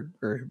things. It's very,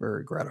 very,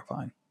 very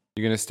gratifying.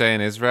 You're going to stay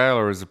in Israel,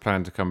 or is the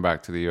plan to come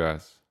back to the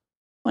US?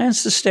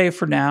 Plans to stay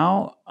for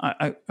now.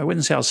 I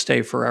wouldn't say I'll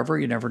stay forever.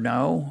 You never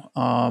know.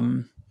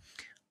 I'm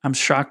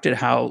shocked at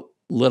how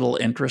little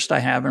interest I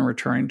have in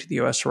returning to the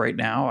U.S. right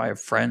now. I have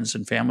friends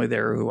and family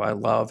there who I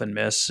love and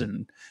miss,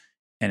 and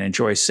and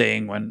enjoy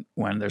seeing when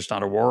there's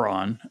not a war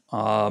on.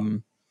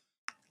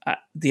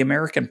 The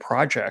American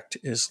project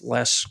is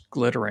less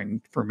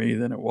glittering for me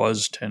than it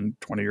was 10,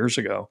 20 years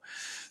ago.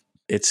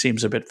 It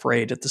seems a bit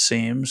frayed at the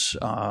seams,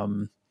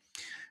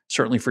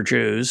 certainly for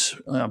Jews,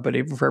 but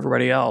even for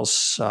everybody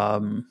else. I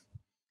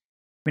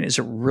mean, is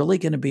it really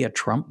going to be a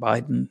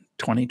Trump-Biden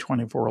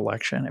 2024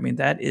 election? I mean,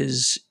 that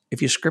is,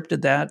 if you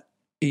scripted that,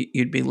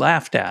 you'd be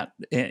laughed at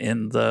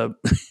in the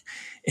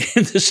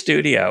in the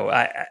studio.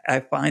 I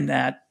find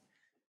that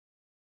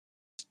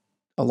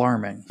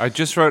alarming. I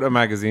just wrote a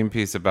magazine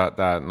piece about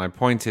that, and I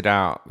pointed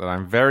out that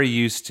I'm very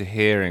used to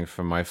hearing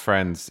from my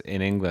friends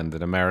in England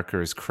that America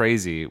is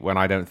crazy when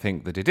I don't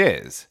think that it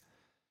is.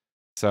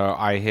 So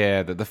I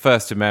hear that the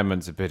First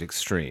Amendment's a bit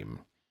extreme,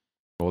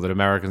 or that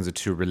Americans are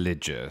too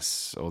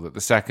religious, or that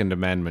the Second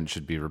Amendment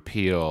should be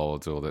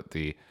repealed, or that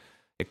the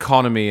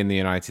economy in the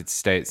United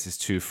States is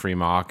too free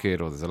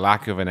market, or there's a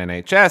lack of an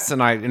NHS.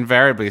 And I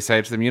invariably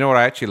say to them, you know what,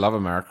 I actually love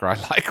America. I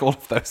like all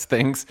of those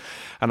things,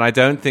 and I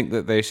don't think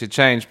that they should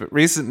change. But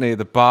recently,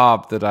 the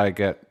barb that I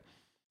get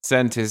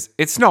sent is,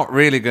 it's not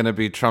really going to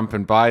be Trump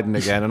and Biden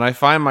again. And I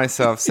find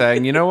myself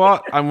saying, you know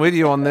what, I'm with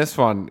you on this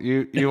one.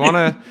 You want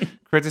to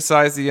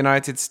criticize the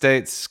United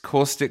States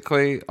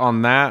caustically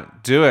on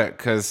that? Do it,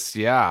 because,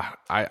 yeah,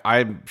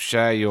 I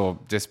share your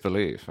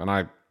disbelief, and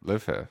I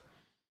live here.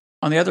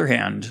 On the other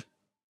hand,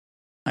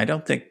 I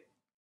don't think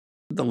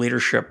the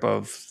leadership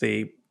of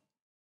the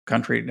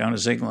country known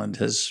as England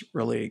has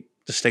really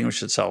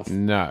distinguished itself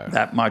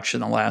that much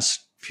in the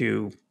last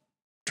few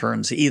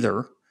turns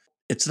either.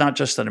 It's not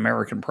just an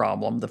American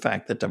problem, the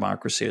fact that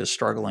democracy is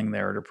struggling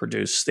there to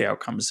produce the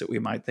outcomes that we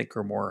might think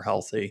are more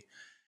healthy.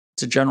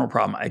 It's a general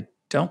problem. I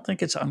don't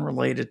think it's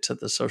unrelated to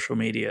the social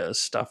media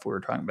stuff we were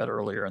talking about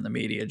earlier in the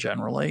media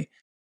generally.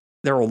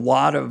 There are a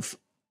lot of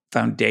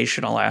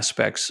foundational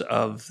aspects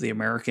of the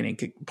American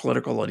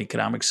political and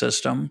economic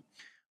system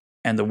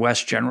and the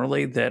West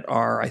generally that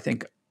are, I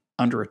think,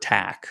 under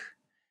attack.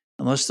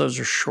 Unless those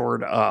are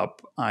shored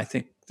up, I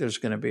think there's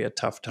going to be a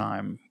tough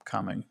time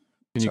coming.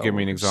 Can you give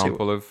me an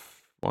example of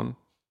one?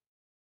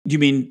 You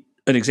mean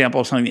an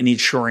example of something that needs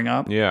shoring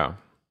up? Yeah.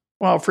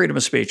 Well, freedom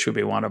of speech would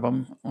be one of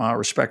them.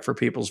 Respect for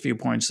people's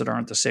viewpoints that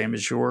aren't the same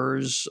as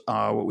yours.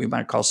 What we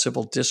might call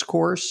civil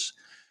discourse.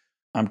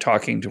 I'm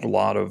talking to a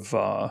lot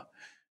of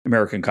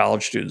American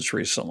college students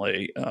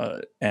recently,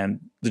 and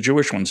the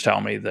Jewish ones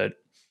tell me that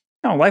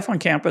life on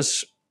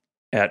campus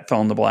at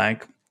fill in the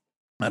blank,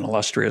 an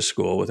illustrious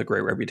school with a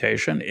great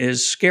reputation,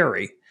 is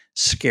scary.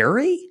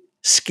 Scary?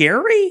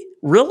 Scary?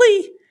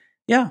 Really?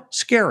 Yeah,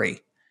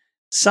 scary.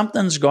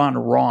 Something's gone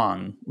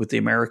wrong with the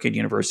American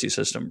university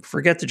system.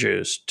 Forget the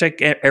Jews.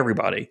 Take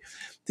everybody.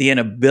 The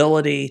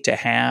inability to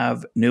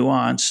have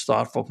nuanced,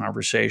 thoughtful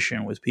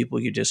conversation with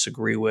people you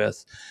disagree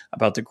with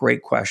about the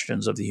great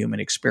questions of the human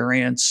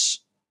experience,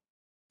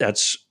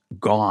 that's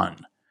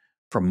gone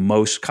from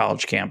most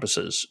college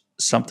campuses.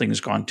 Something's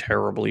gone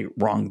terribly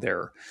wrong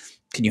there.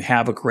 Can you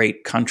have a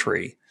great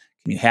country?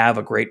 Can you have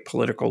a great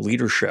political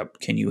leadership?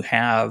 Can you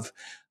have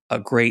a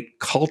great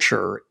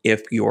culture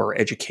if your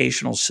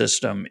educational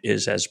system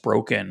is as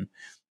broken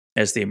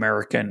as the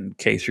American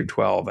K through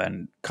 12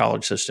 and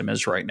college system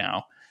is right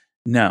now?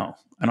 No,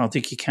 I don't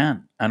think you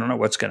can. I don't know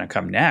what's going to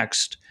come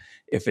next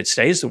if it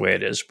stays the way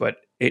it is, but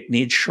it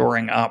needs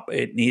shoring up.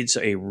 It needs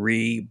a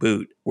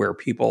reboot where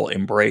people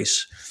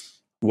embrace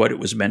what it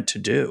was meant to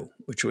do,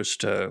 which was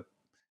to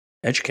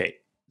educate.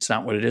 It's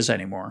not what it is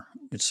anymore.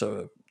 It's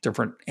a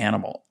different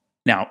animal.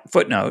 Now,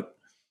 footnote,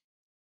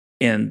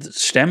 in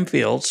STEM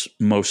fields,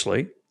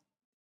 mostly,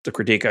 the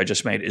critique I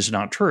just made is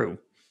not true.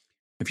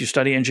 If you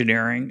study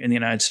engineering in the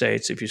United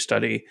States, if you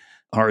study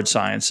hard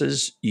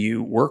sciences,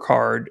 you work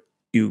hard,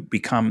 you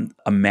become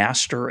a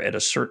master at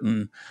a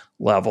certain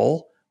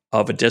level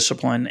of a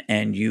discipline,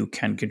 and you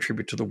can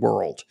contribute to the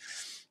world.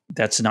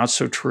 That's not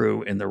so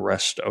true in the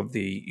rest of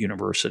the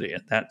university.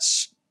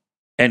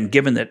 And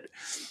given that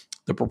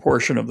the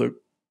proportion of the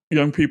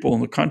young people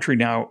in the country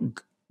now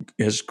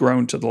has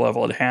grown to the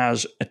level it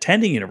has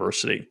attending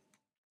university,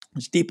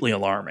 it's deeply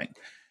alarming.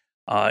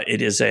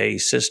 It is a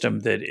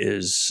system that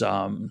is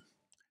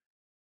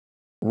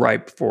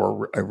ripe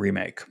for a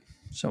remake.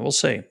 So we'll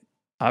see.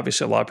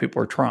 Obviously, a lot of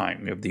people are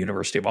trying. We have the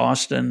University of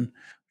Austin,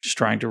 which is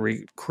trying to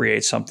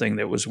recreate something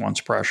that was once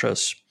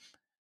precious.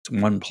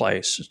 It's one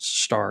place. It's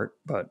a start,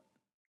 but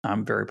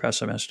I'm very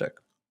pessimistic.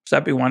 So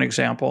that'd be one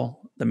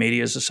example. The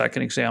media is the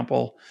second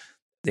example.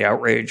 The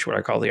outrage, what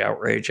I call the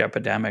outrage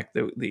epidemic,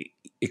 the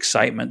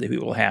excitement that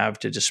people have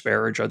to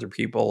disparage other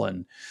people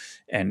and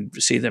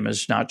see them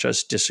as not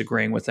just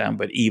disagreeing with them,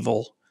 but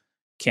evil.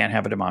 Can't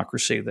have a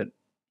democracy that,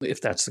 if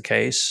that's the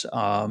case.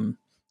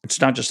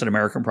 It's not just an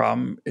American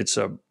problem. It's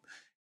a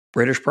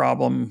British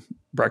problem.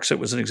 Brexit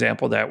was an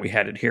example of that. We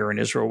had it here in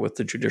Israel with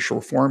the judicial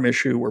reform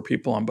issue, where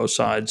people on both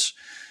sides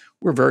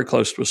were very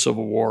close to a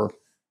civil war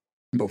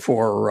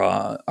before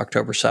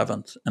October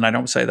 7th. And I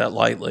don't say that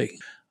lightly.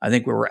 I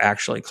think we were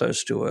actually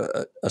close to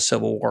a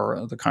civil war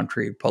of the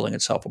country pulling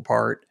itself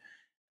apart.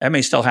 That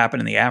may still happen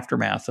in the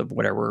aftermath of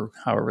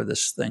however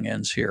this thing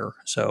ends here.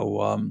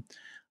 So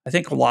I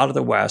think a lot of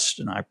the West,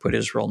 and I put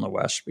Israel in the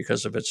West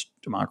because of its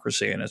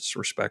democracy and its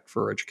respect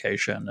for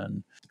education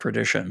and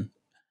tradition,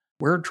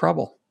 we're in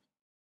trouble.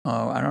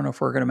 I don't know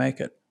if we're going to make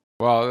it.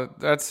 Well,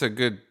 that's a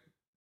good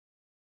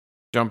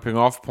jumping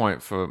off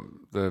point for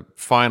the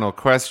final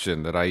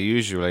question that I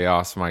usually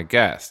ask my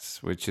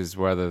guests, which is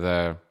whether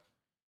they're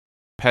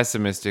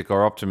pessimistic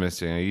or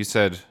optimistic. You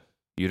said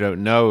you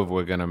don't know if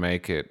we're going to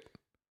make it,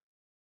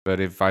 but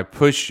if I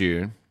push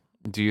you,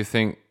 do you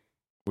think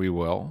we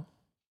will?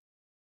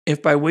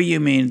 If by we you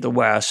mean the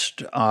West,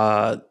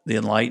 the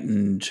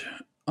enlightened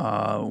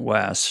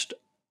West,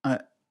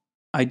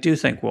 I do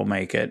think we'll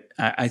make it.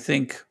 I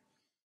think,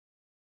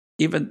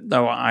 even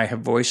though I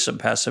have voiced some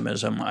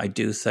pessimism, I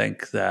do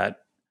think that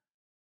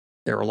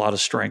there are a lot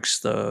of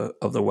strengths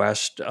of the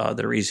West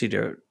that are easy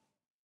to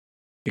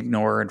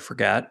ignore and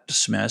forget,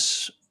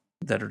 dismiss,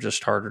 that are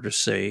just harder to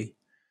see.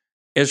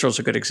 Israel's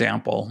a good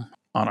example.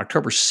 On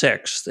October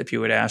 6th, if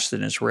you had asked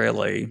an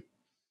Israeli,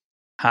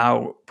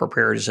 how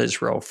prepared is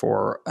Israel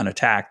for an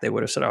attack, they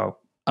would have said, oh,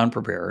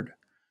 unprepared.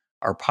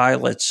 Our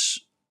pilots,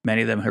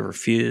 many of them have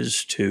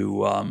refused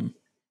to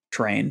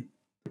train.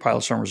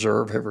 Pilots on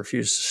reserve have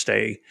refused to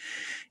stay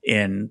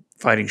in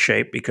fighting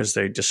shape because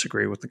they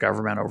disagree with the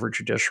government over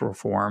judicial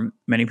reform.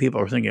 Many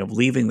people are thinking of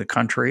leaving the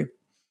country.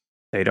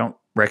 They don't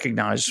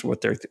recognize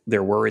what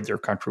they're worried their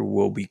country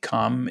will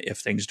become if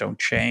things don't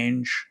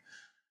change.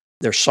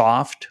 They're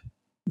soft.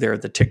 They're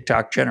the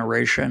TikTok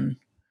generation.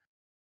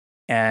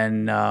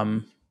 And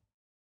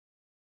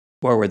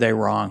boy, were they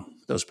wrong,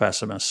 those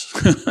pessimists.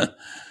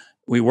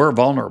 We were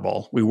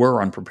vulnerable. We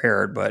were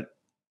unprepared, but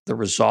the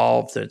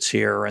resolve that's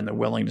here and the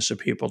willingness of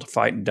people to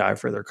fight and die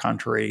for their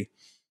country,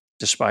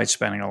 despite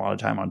spending a lot of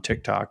time on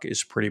TikTok,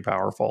 is pretty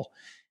powerful.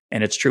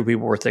 And it's true,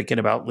 people were thinking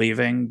about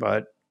leaving,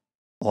 but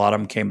a lot of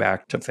them came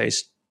back to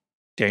face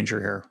danger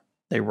here.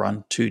 They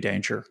run to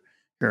danger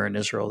here in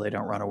Israel. They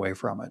don't run away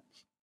from it.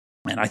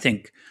 And I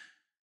think,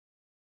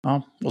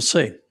 well, we'll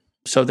see.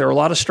 So there are a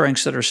lot of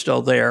strengths that are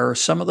still there.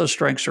 Some of those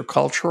strengths are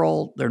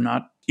cultural. They're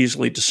not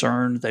easily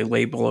discerned. They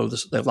lie below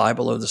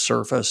the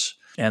surface,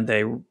 and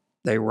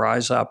they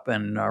rise up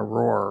and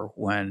roar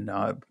when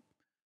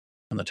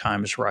the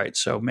time is right.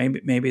 So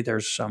maybe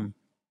there's some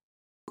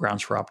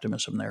grounds for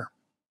optimism there.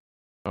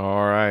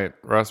 All right.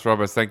 Russ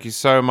Roberts, thank you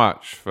so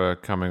much for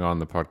coming on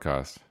the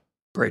podcast.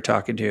 Great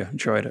talking to you.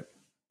 Enjoyed it.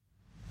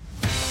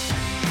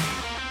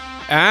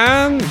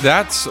 And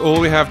that's all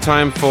we have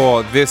time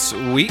for this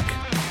week.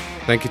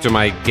 Thank you to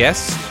my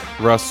guest,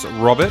 Russ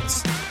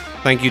Roberts.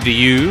 Thank you to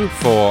you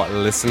for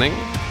listening.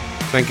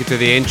 Thank you to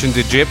the ancient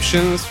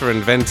Egyptians for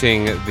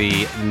inventing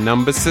the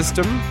number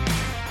system.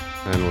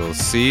 And we'll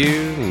see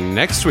you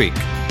next week.